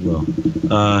well.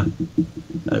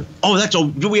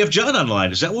 Do we have John on the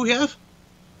line? Is that what we have?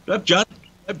 Do I have John?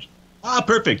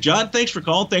 Perfect. John, thanks for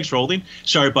calling. Thanks for holding.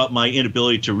 Sorry about my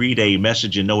inability to read a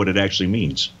message and know what it actually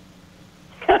means.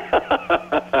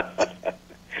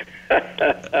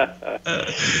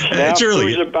 It's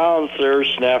early. Snafu's abound, sir.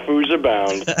 Snafu's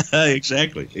abound.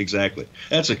 Exactly.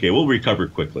 That's okay. We'll recover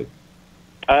quickly.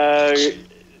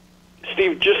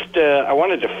 Steve, just I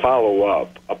wanted to follow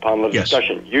up upon the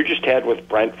discussion you just had with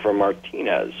Brent from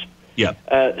Martinez. Yeah.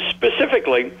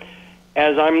 Specifically,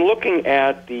 as I'm looking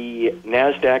at the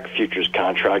NASDAQ futures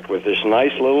contract with this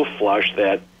nice little flush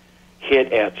that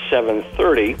hit at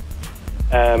 7:30,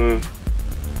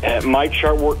 my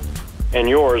chart work and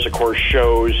yours, of course,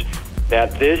 shows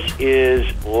that this is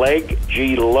leg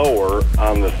G lower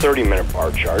on the 30-minute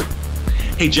bar chart.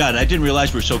 Hey, John, I didn't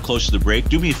realize we were so close to the break.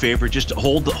 Do me a favor, just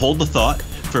hold the thought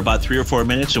for about 3 or 4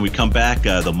 minutes, and we come back.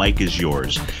 The mic is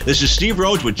yours. This is Steve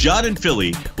Rhodes with John in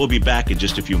Philly. We'll be back in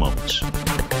just a few moments.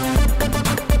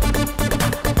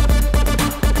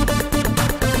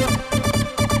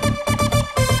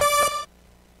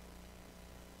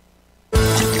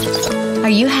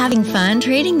 Are you having fun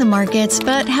trading the markets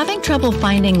but having trouble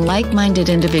finding like-minded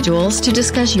individuals to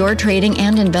discuss your trading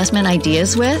and investment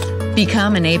ideas with?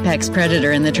 Become an apex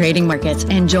predator in the trading markets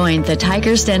and join the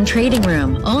Tiger's Den Trading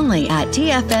Room only at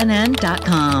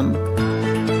TFNN.com.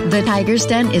 The Tiger's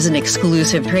Den is an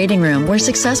exclusive trading room where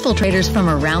successful traders from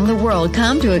around the world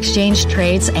come to exchange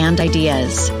trades and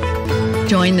ideas.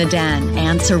 Join the den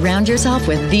and surround yourself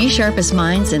with the sharpest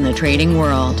minds in the trading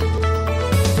world.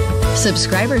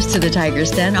 Subscribers to the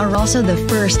Tiger's Den are also the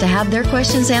first to have their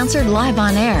questions answered live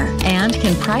on air and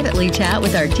can privately chat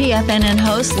with our TFNN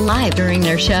hosts live during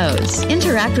their shows.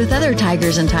 Interact with other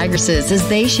Tigers and Tigresses as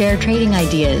they share trading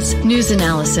ideas, news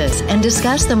analysis, and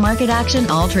discuss the market action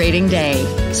all trading day.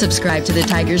 Subscribe to the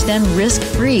Tiger's Den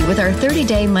risk-free with our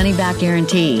 30-day money-back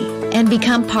guarantee and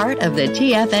become part of the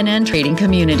TFNN trading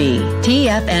community.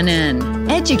 TFNN,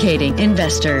 educating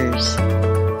investors.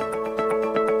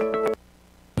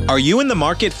 Are you in the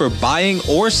market for buying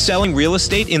or selling real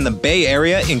estate in the Bay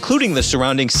Area, including the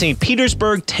surrounding St.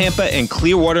 Petersburg, Tampa, and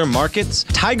Clearwater markets?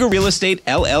 Tiger Real Estate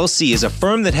LLC is a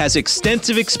firm that has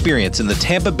extensive experience in the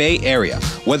Tampa Bay area.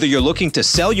 Whether you're looking to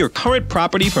sell your current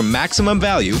property for maximum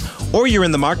value, or you're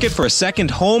in the market for a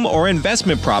second home or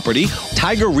investment property,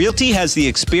 Tiger Realty has the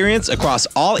experience across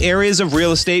all areas of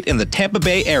real estate in the Tampa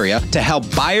Bay area to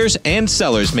help buyers and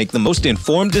sellers make the most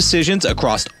informed decisions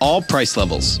across all price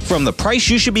levels. From the price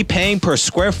you should be paying per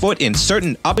square foot in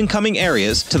certain up-and-coming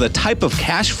areas to the type of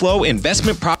cash flow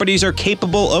investment properties are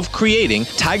capable of creating,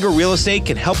 Tiger Real Estate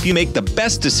can help you make the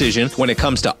best decision when it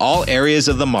comes to all areas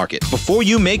of the market. Before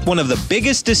you make one of the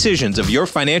biggest decisions of your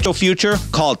financial future,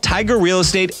 call Tiger Real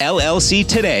Estate LLC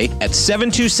today at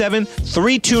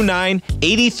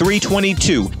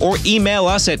 727-329-8322 or email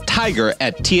us at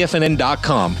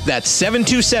tiger@tfnn.com. That's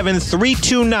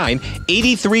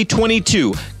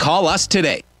 727-329-8322. Call us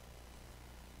today.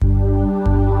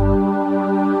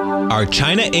 Are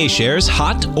China A-shares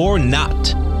hot or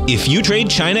not? If you trade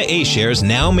China A-shares,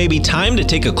 now may be time to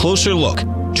take a closer look.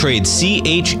 Trade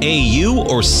CHAU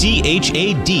or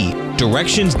CHAD,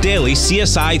 Directions Daily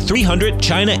CSI 300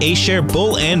 China A-share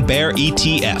Bull and Bear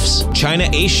ETFs. China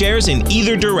A-shares in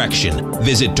either direction.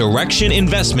 Visit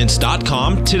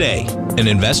directioninvestments.com today. An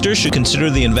investor should consider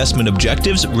the investment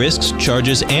objectives, risks,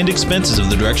 charges, and expenses of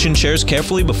the Direction shares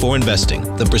carefully before investing.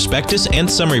 The prospectus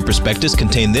and summary prospectus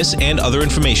contain this and other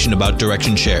information about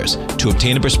Direction shares. To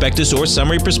obtain a prospectus or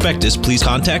summary prospectus, please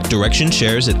contact Direction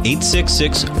shares at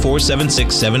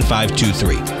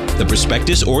 866-476-7523. The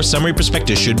prospectus or summary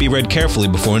prospectus should be read carefully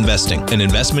before investing. An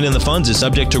investment in the funds is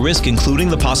subject to risk, including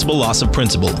the possible loss of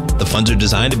principal. The funds are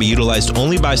designed to be utilized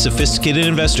only by sophisticated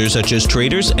investors such as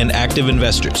traders and active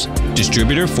investors.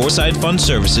 Distributor Foreside Fund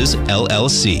Services,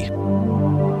 LLC.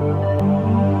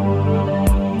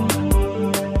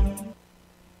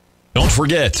 Don't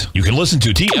forget, you can listen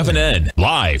to TFNN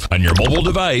live on your mobile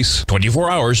device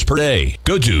 24 hours per day.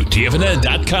 Go to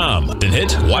TFNN.com, then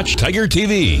hit Watch Tiger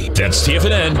TV. That's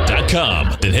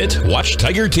TFNN.com, then hit Watch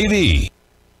Tiger TV.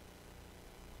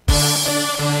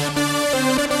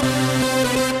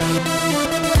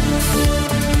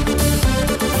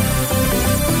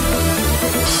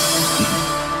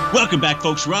 Welcome back,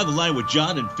 folks. We're on the line with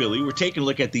John and Philly. We're taking a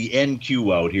look at the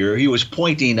NQ out here. He was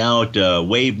pointing out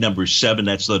wave number 7.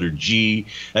 That's letter G.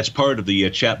 That's part of the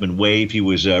Chapman wave. He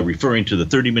was referring to the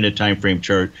 30-minute time frame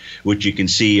chart, which you can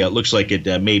see looks like it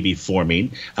may be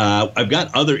forming. I've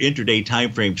got other intraday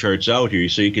time frame charts out here,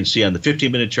 so you can see on the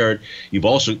 15-minute chart. You've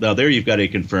also now there you've got a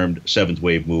confirmed 7th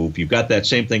wave move. You've got that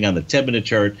same thing on the 10-minute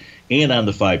chart and on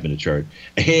the 5-minute chart,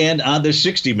 and on the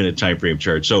 60-minute time frame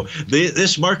chart. So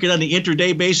this market on the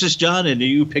intraday basis, John, and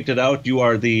you picked it out. You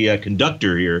are the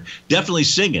conductor here, definitely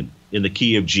singing in the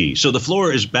key of G. So the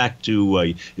floor is back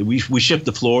to we shift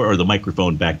the floor or the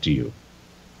microphone back to you.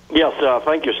 Yes,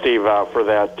 thank you, Steve, for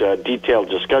that detailed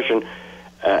discussion.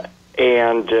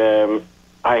 And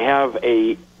I have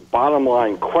a bottom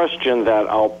line question that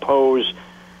I'll pose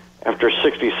after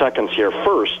 60 seconds here.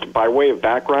 First, by way of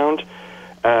background,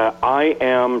 I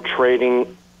am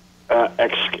trading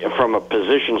from a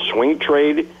position swing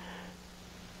trade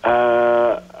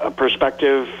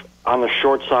perspective on the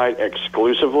short side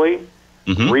exclusively.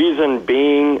 Mm-hmm. Reason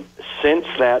being, since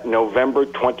that November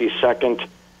 22nd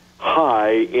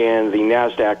high in the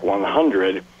NASDAQ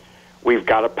 100, we've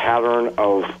got a pattern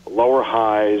of lower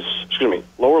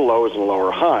lows and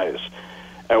lower highs.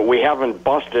 We haven't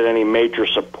busted any major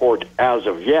support as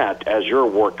of yet, as your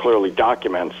work clearly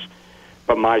documents.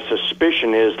 But my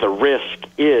suspicion is the risk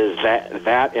is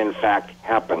that in fact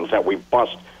happens, that we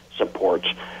bust supports.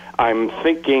 I'm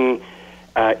thinking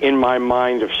in my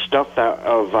mind of stuff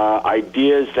of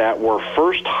ideas that were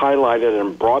first highlighted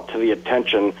and brought to the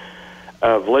attention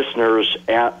of listeners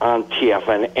on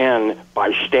TFNN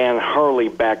by Stan Harley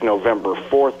back November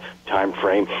 4th time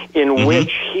frame, in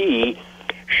which he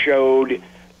showed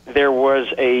there was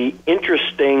a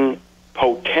interesting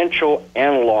potential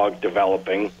analog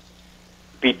developing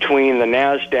between the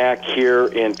NASDAQ here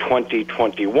in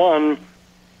 2021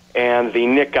 and the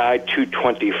Nikkei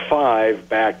 225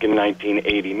 back in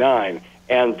 1989.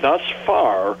 And thus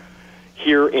far,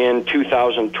 here in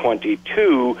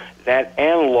 2022, that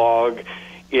analog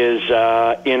is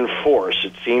in force.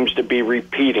 It seems to be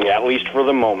repeating, at least for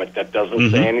the moment. That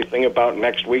doesn't say anything about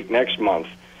next week, next month.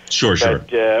 Sure.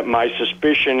 But my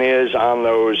suspicion is on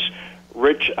those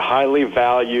rich, highly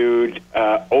valued,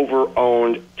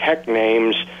 over-owned tech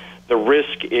names, the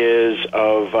risk is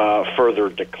of further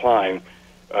decline.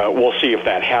 We'll see if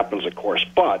that happens, of course.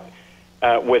 But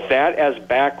with that as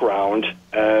background,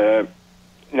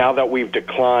 now that we've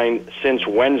declined since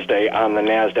Wednesday on the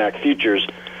NASDAQ futures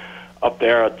up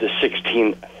there at the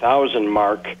 16,000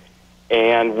 mark,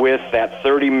 and with that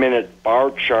 30-minute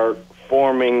bar chart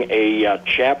forming a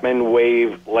Chapman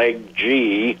wave leg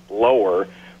G lower,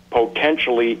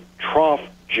 potentially trough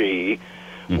G,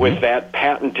 with that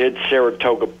patented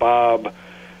Saratoga Bob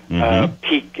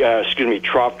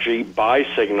trough G buy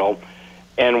signal,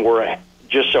 and we're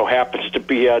just so happens to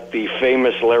be at the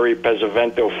famous Larry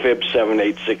Pesavento Fib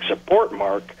 786 support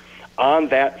mark on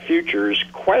that futures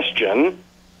question.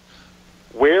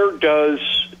 Where does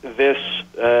this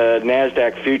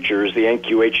NASDAQ futures, the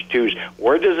NQH2s,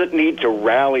 where does it need to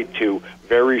rally to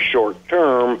very short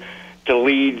term to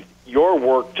lead your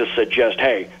work to suggest,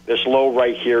 hey, this low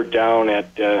right here down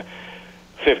at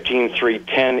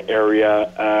 15,310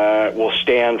 area will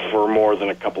stand for more than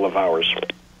a couple of hours?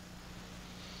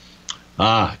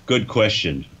 Good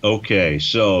question. Okay,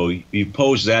 so you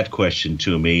posed that question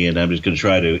to me, and I'm just going to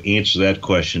try to answer that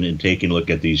question and taking a look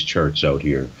at these charts out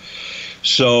here.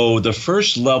 So the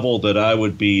first level that I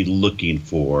would be looking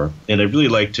for, and I'd really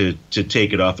like to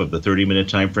take it off of the 30-minute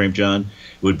time frame, John,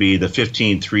 would be the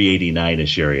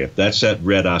 15,389-ish area. That's that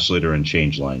red oscillator and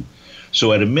change line.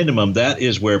 So at a minimum, that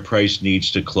is where price needs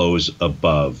to close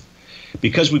above.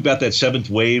 Because we've got that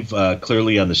seventh wave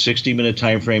clearly on the 60-minute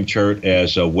time frame chart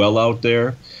as well out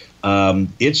there,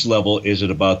 its level is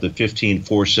at about the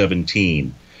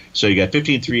 15,417. So you got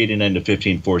 15,389 to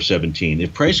 15,417.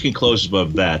 If price can close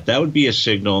above that, that would be a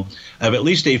signal of at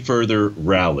least a further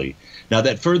rally. Now,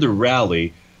 that further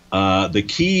rally, the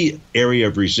key area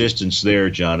of resistance there,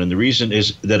 John, and the reason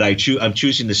is that I'm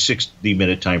choosing the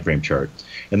 60-minute time frame chart.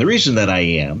 And the reason that I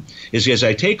am is because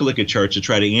I take a look at charts to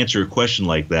try to answer a question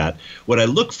like that. What I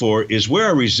look for is where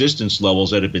are resistance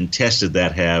levels that have been tested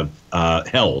that have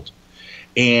held.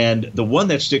 And the one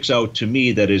that sticks out to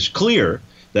me that is clear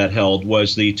that held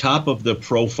was the top of the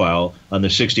profile on the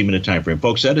 60-minute time frame.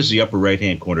 Folks, that is the upper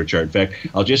right-hand corner chart. In fact,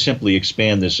 I'll just simply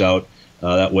expand this out.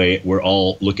 That way we're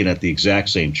all looking at the exact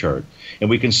same chart. And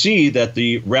we can see that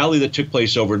the rally that took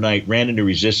place overnight ran into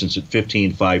resistance at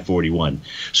 15,541.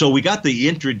 So we got the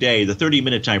intraday, the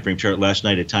 30-minute time frame chart last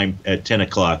night at 10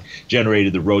 o'clock,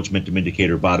 generated the Rhodes Momentum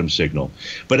Indicator bottom signal.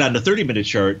 But on the 30-minute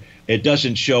chart, it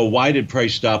doesn't show why did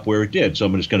price stop where it did. So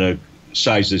I'm just going to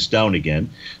size this down again.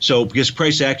 So because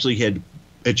price actually had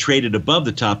traded above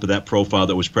the top of that profile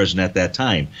that was present at that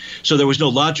time. So there was no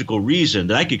logical reason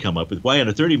that I could come up with why on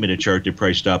a 30-minute chart did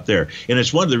price stop there. And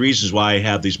it's one of the reasons why I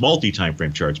have these multi-time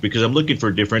frame charts, because I'm looking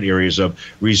for different areas of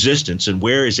resistance and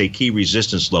where is a key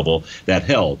resistance level that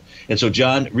held. And so,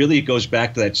 John, really it goes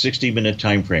back to that 60-minute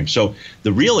time frame. So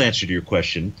the real answer to your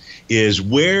question is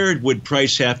where would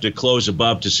price have to close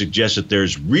above to suggest that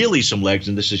there's really some legs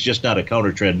and this is just not a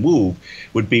counter trend move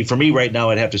would be, for me right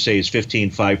now, I'd have to say is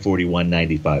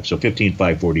 15,541.95. So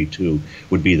 15,542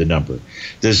 would be the number.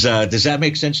 Does that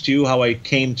make sense to you, how I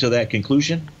came to that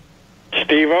conclusion?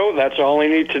 Steve-O, that's all I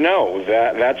need to know.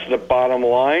 That's the bottom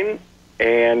line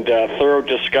and thorough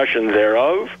discussion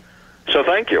thereof. So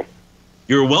thank you.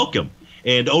 You're welcome.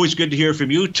 And always good to hear from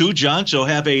you too, John. So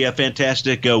have a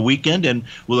fantastic weekend, and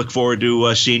we'll look forward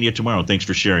to seeing you tomorrow. Thanks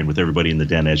for sharing with everybody in the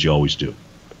den, as you always do.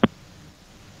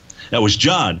 That was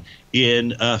John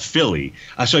in Philly.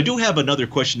 So I do have another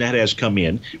question that has come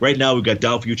in. Right now we've got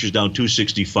Dow futures down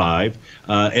 265.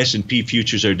 S&P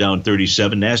futures are down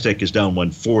 37. NASDAQ is down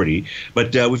 140.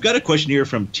 But we've got a question here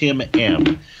from Tim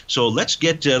M. So let's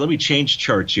get, let me change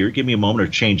charts here. Give me a moment,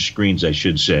 or change screens, I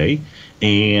should say.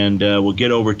 And we'll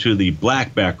get over to the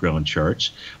black background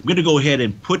charts. I'm going to go ahead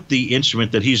and put the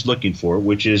instrument that he's looking for,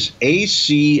 which is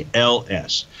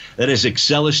ACLS. That is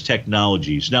Axcelis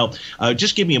Technologies. Now,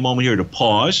 just give me a moment here to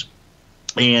pause.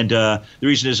 And the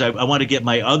reason is I want to get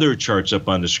my other charts up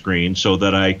on the screen so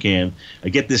that I can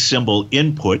get this symbol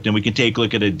input, and we can take a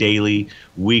look at a daily,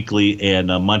 weekly, and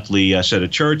a monthly set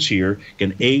of charts here.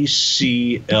 Again,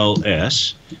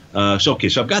 ACLS.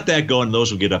 So I've got that going, and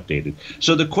those will get updated.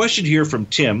 So the question here from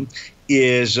Tim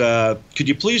is, could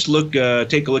you please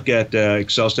take a look at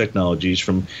Axcelis Technologies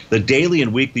from the daily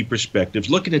and weekly perspectives,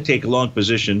 looking to take a long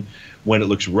position when it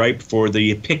looks ripe for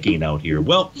the picking out here?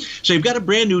 Well, so you've got a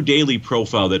brand new daily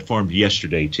profile that formed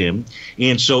yesterday, Tim.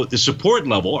 And so the support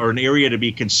level, or an area to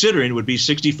be considering, would be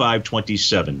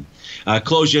 65.27.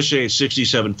 Closed yesterday at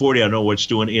 67.40. I don't know what's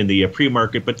doing in the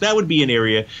pre-market, but that would be an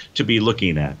area to be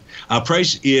looking at.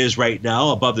 Price is right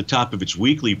now above the top of its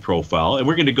weekly profile, and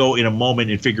we're going to go in a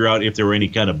moment and figure out if there were any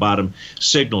kind of bottom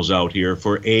signals out here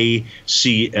for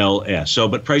ACLS. So,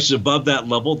 but price is above that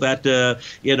level. That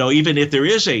even if there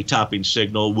is a topping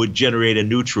signal, would generate a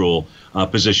neutral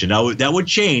position. Now, that would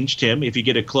change, Tim, if you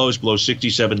get a close below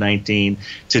 67.19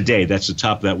 today. That's the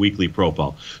top of that weekly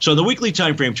profile. So the weekly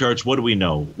time frame charts, what do we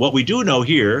know? What we do know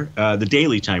here, the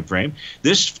daily time frame,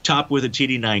 this top with a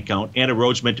TD9 count and a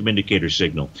Rhodes momentum indicator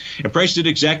signal. And price did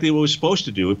exactly what it was supposed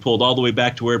to do. It pulled all the way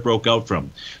back to where it broke out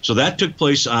from. So that took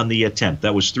place on the 10th.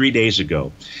 That was 3 days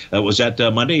ago. Was that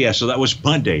Monday? Yeah, so that was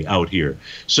Monday out here.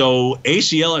 So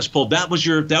ACLS pulled. That was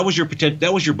your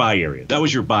buy area. That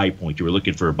was your buy point. You were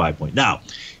looking for a buy point. Now,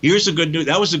 here's the good news.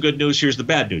 That was the good news. Here's the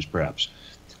bad news, perhaps.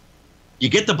 You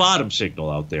get the bottom signal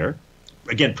out there.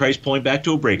 Again, price pulling back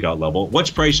to a breakout level.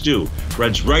 What's price do?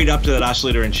 Runs right up to that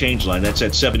oscillator and change line. That's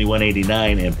at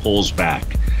 71.89 and pulls back.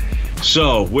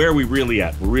 So where are we really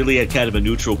at? We're really at kind of a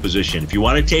neutral position. If you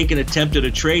want to take an attempt at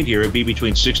a trade here, it'd be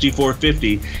between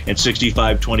 64.50 and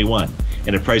 65.21.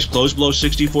 And if price closed below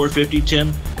 64.50,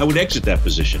 Tim, I would exit that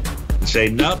position and say,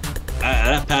 nope,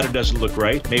 that pattern doesn't look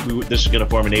right. Maybe this is going to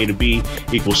form an A to B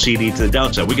equals CD to the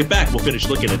downside. We get back, we'll finish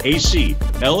looking at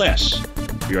ACLS.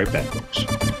 Be right back, folks.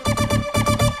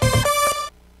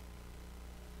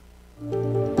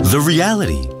 The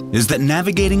reality is that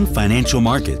navigating financial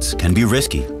markets can be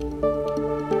risky.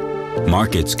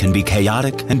 Markets can be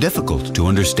chaotic and difficult to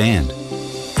understand.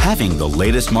 Having the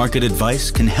latest market advice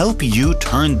can help you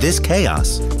turn this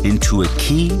chaos into a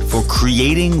key for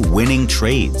creating winning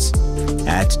trades.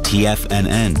 At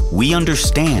TFNN, we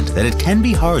understand that it can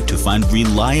be hard to find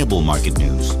reliable market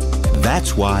news.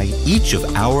 That's why each of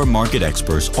our market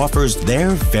experts offers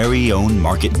their very own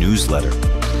market newsletter,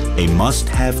 a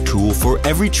must-have tool for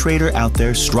every trader out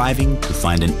there striving to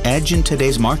find an edge in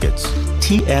today's markets.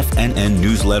 TFNN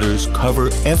newsletters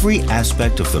cover every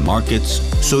aspect of the markets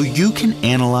so you can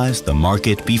analyze the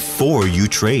market before you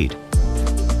trade.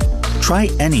 Try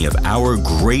any of our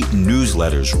great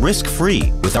newsletters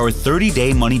risk-free with our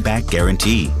 30-day money-back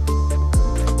guarantee.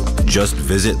 Just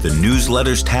visit the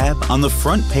Newsletters tab on the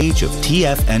front page of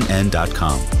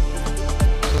TFNN.com.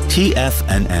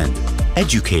 TFNN,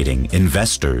 educating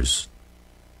investors.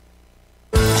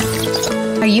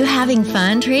 Are you having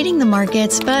fun trading the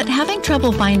markets but having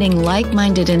trouble finding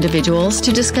like-minded individuals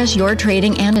to discuss your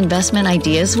trading and investment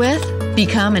ideas with?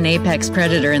 Become an apex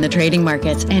predator in the trading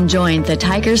markets and join the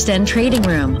Tiger's Den trading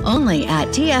room only at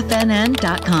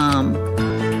TFNN.com.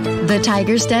 The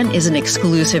Tiger's Den is an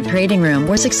exclusive trading room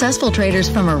where successful traders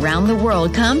from around the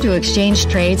world come to exchange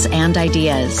trades and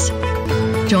ideas.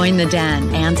 Join the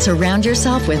Den and surround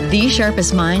yourself with the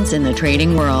sharpest minds in the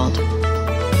trading world.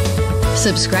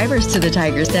 Subscribers to the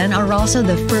Tiger's Den are also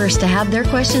the first to have their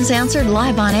questions answered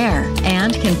live on air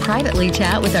and can privately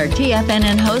chat with our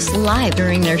TFNN hosts live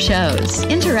during their shows.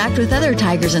 Interact with other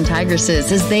Tigers and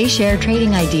Tigresses as they share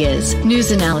trading ideas,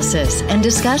 news analysis, and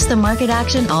discuss the market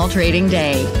action all trading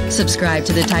day. Subscribe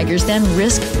to the Tiger's Den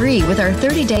risk-free with our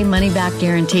 30-day money-back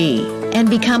guarantee and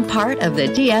become part of the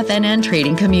TFNN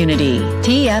trading community.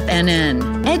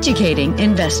 TFNN, educating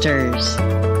investors.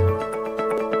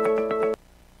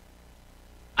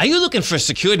 Are you looking for a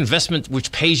secured investment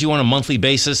which pays you on a monthly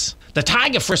basis? The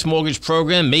Tiger First Mortgage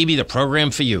Program may be the program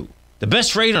for you. The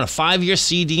best rate on a 5-year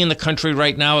CD in the country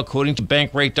right now, according to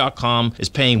Bankrate.com, is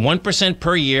paying 1%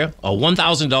 per year or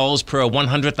 $1,000 per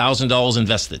 $100,000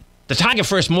 invested. The Tiger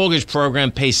First Mortgage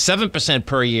Program pays 7%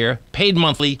 per year, paid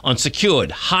monthly, on secured,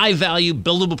 high-value,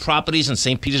 buildable properties in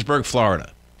St. Petersburg,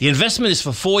 Florida. The investment is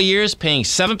for 4 years, paying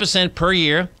 7% per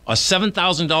year or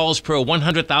 $7,000 per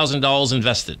 $100,000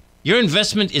 invested. Your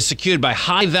investment is secured by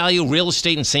high-value real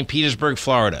estate in St. Petersburg,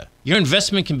 Florida. Your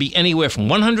investment can be anywhere from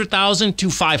 $100,000 to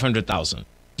 $500,000. Do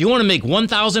you want to make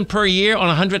 $1,000 per year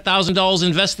on $100,000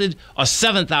 invested or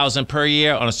 $7,000 per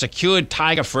year on a secured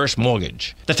Tiger First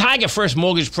mortgage? The Tiger First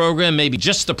Mortgage Program may be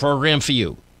just the program for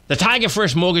you. The Tiger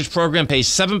First Mortgage Program pays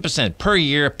 7% per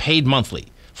year, paid monthly.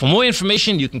 For more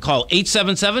information, you can call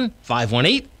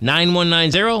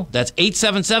 877-518-9190. That's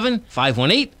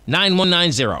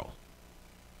 877-518-9190.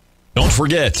 Don't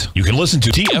forget, you can listen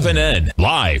to TFNN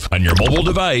live on your mobile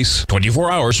device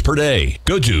 24 hours per day.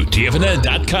 Go to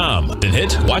TFNN.com, then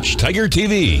hit Watch Tiger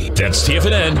TV. That's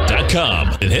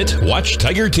TFNN.com, then hit Watch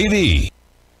Tiger TV.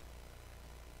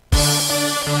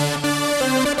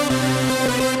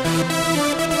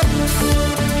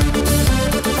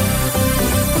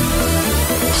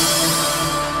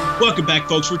 Welcome back,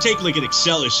 folks. We're taking a look at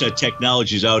Excelis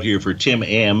Technologies out here for Tim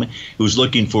M., who's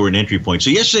looking for an entry point. So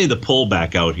yesterday, the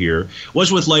pullback out here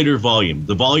was with lighter volume.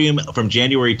 The volume from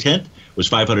January 10th was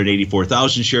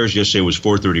 584,000 shares. Yesterday was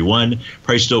 431.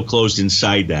 Price still closed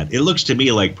inside that. It looks to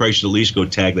me like price should at least go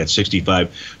tag that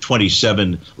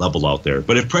 65.27 level out there.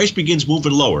 But if price begins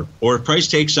moving lower, or if price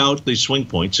takes out the swing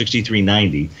point,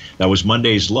 63.90, that was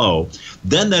Monday's low,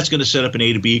 then that's going to set up an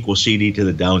A to B equals CD to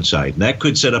the downside. And that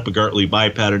could set up a Gartley buy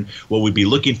pattern. What we'd be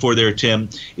looking for there, Tim,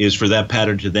 is for that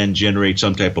pattern to then generate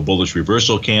some type of bullish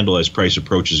reversal candle as price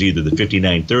approaches either the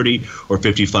 59.30 or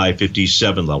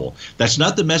 55.57 level. That's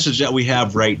not the message that we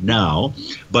have right now,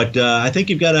 but I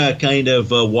think you've got to kind of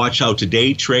watch how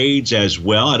today trades as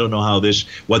well. I don't know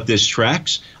what this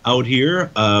tracks out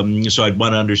here, so I'd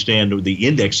want to understand the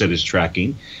index that is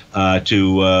tracking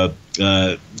to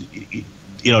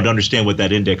understand what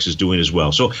that index is doing as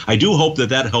well. So I do hope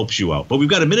that helps you out. But we've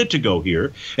got a minute to go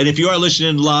here. And if you are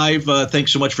listening live,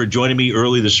 thanks so much for joining me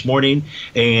early this morning.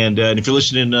 And if you're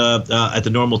listening at the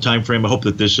normal time frame, I hope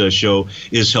that this show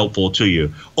is helpful to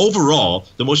you. Overall,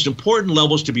 the most important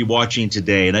levels to be watching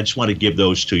today, and I just want to give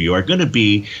those to you, are going to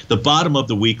be the bottom of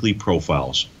the weekly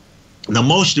profiles. The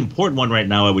most important one right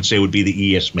now, I would say, would be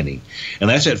the ES Mini, and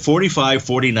that's at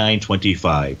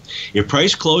 45.49.25. If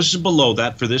price closes below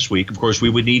that for this week, of course,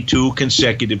 we would need 2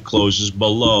 consecutive closes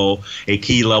below a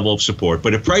key level of support.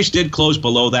 But if price did close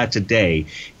below that today,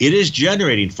 it is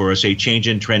generating for us a change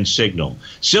in trend signal,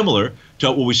 similar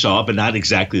to what we saw, but not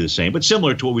exactly the same, but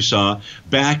similar to what we saw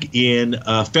back in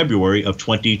February of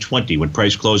 2020 when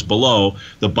price closed below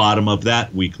the bottom of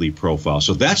that weekly profile.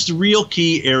 So that's the real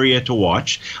key area to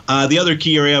watch. The other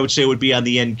key area I would say would be on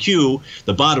the NQ.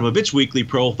 The bottom of its weekly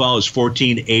profile is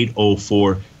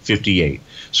 14.804.58.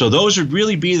 So those would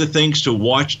really be the things to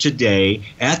watch today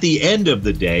at the end of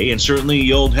the day, and certainly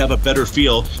you'll have a better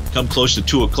feel come close to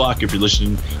 2 o'clock if you're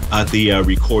listening at the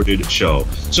recorded show.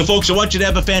 So, folks, I want you to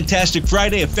have a fantastic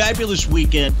Friday, a fabulous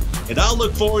weekend, and I'll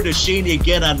look forward to seeing you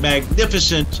again on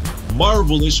magnificent,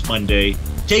 marvelous Monday.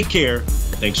 Take care.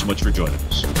 Thanks so much for joining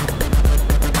us.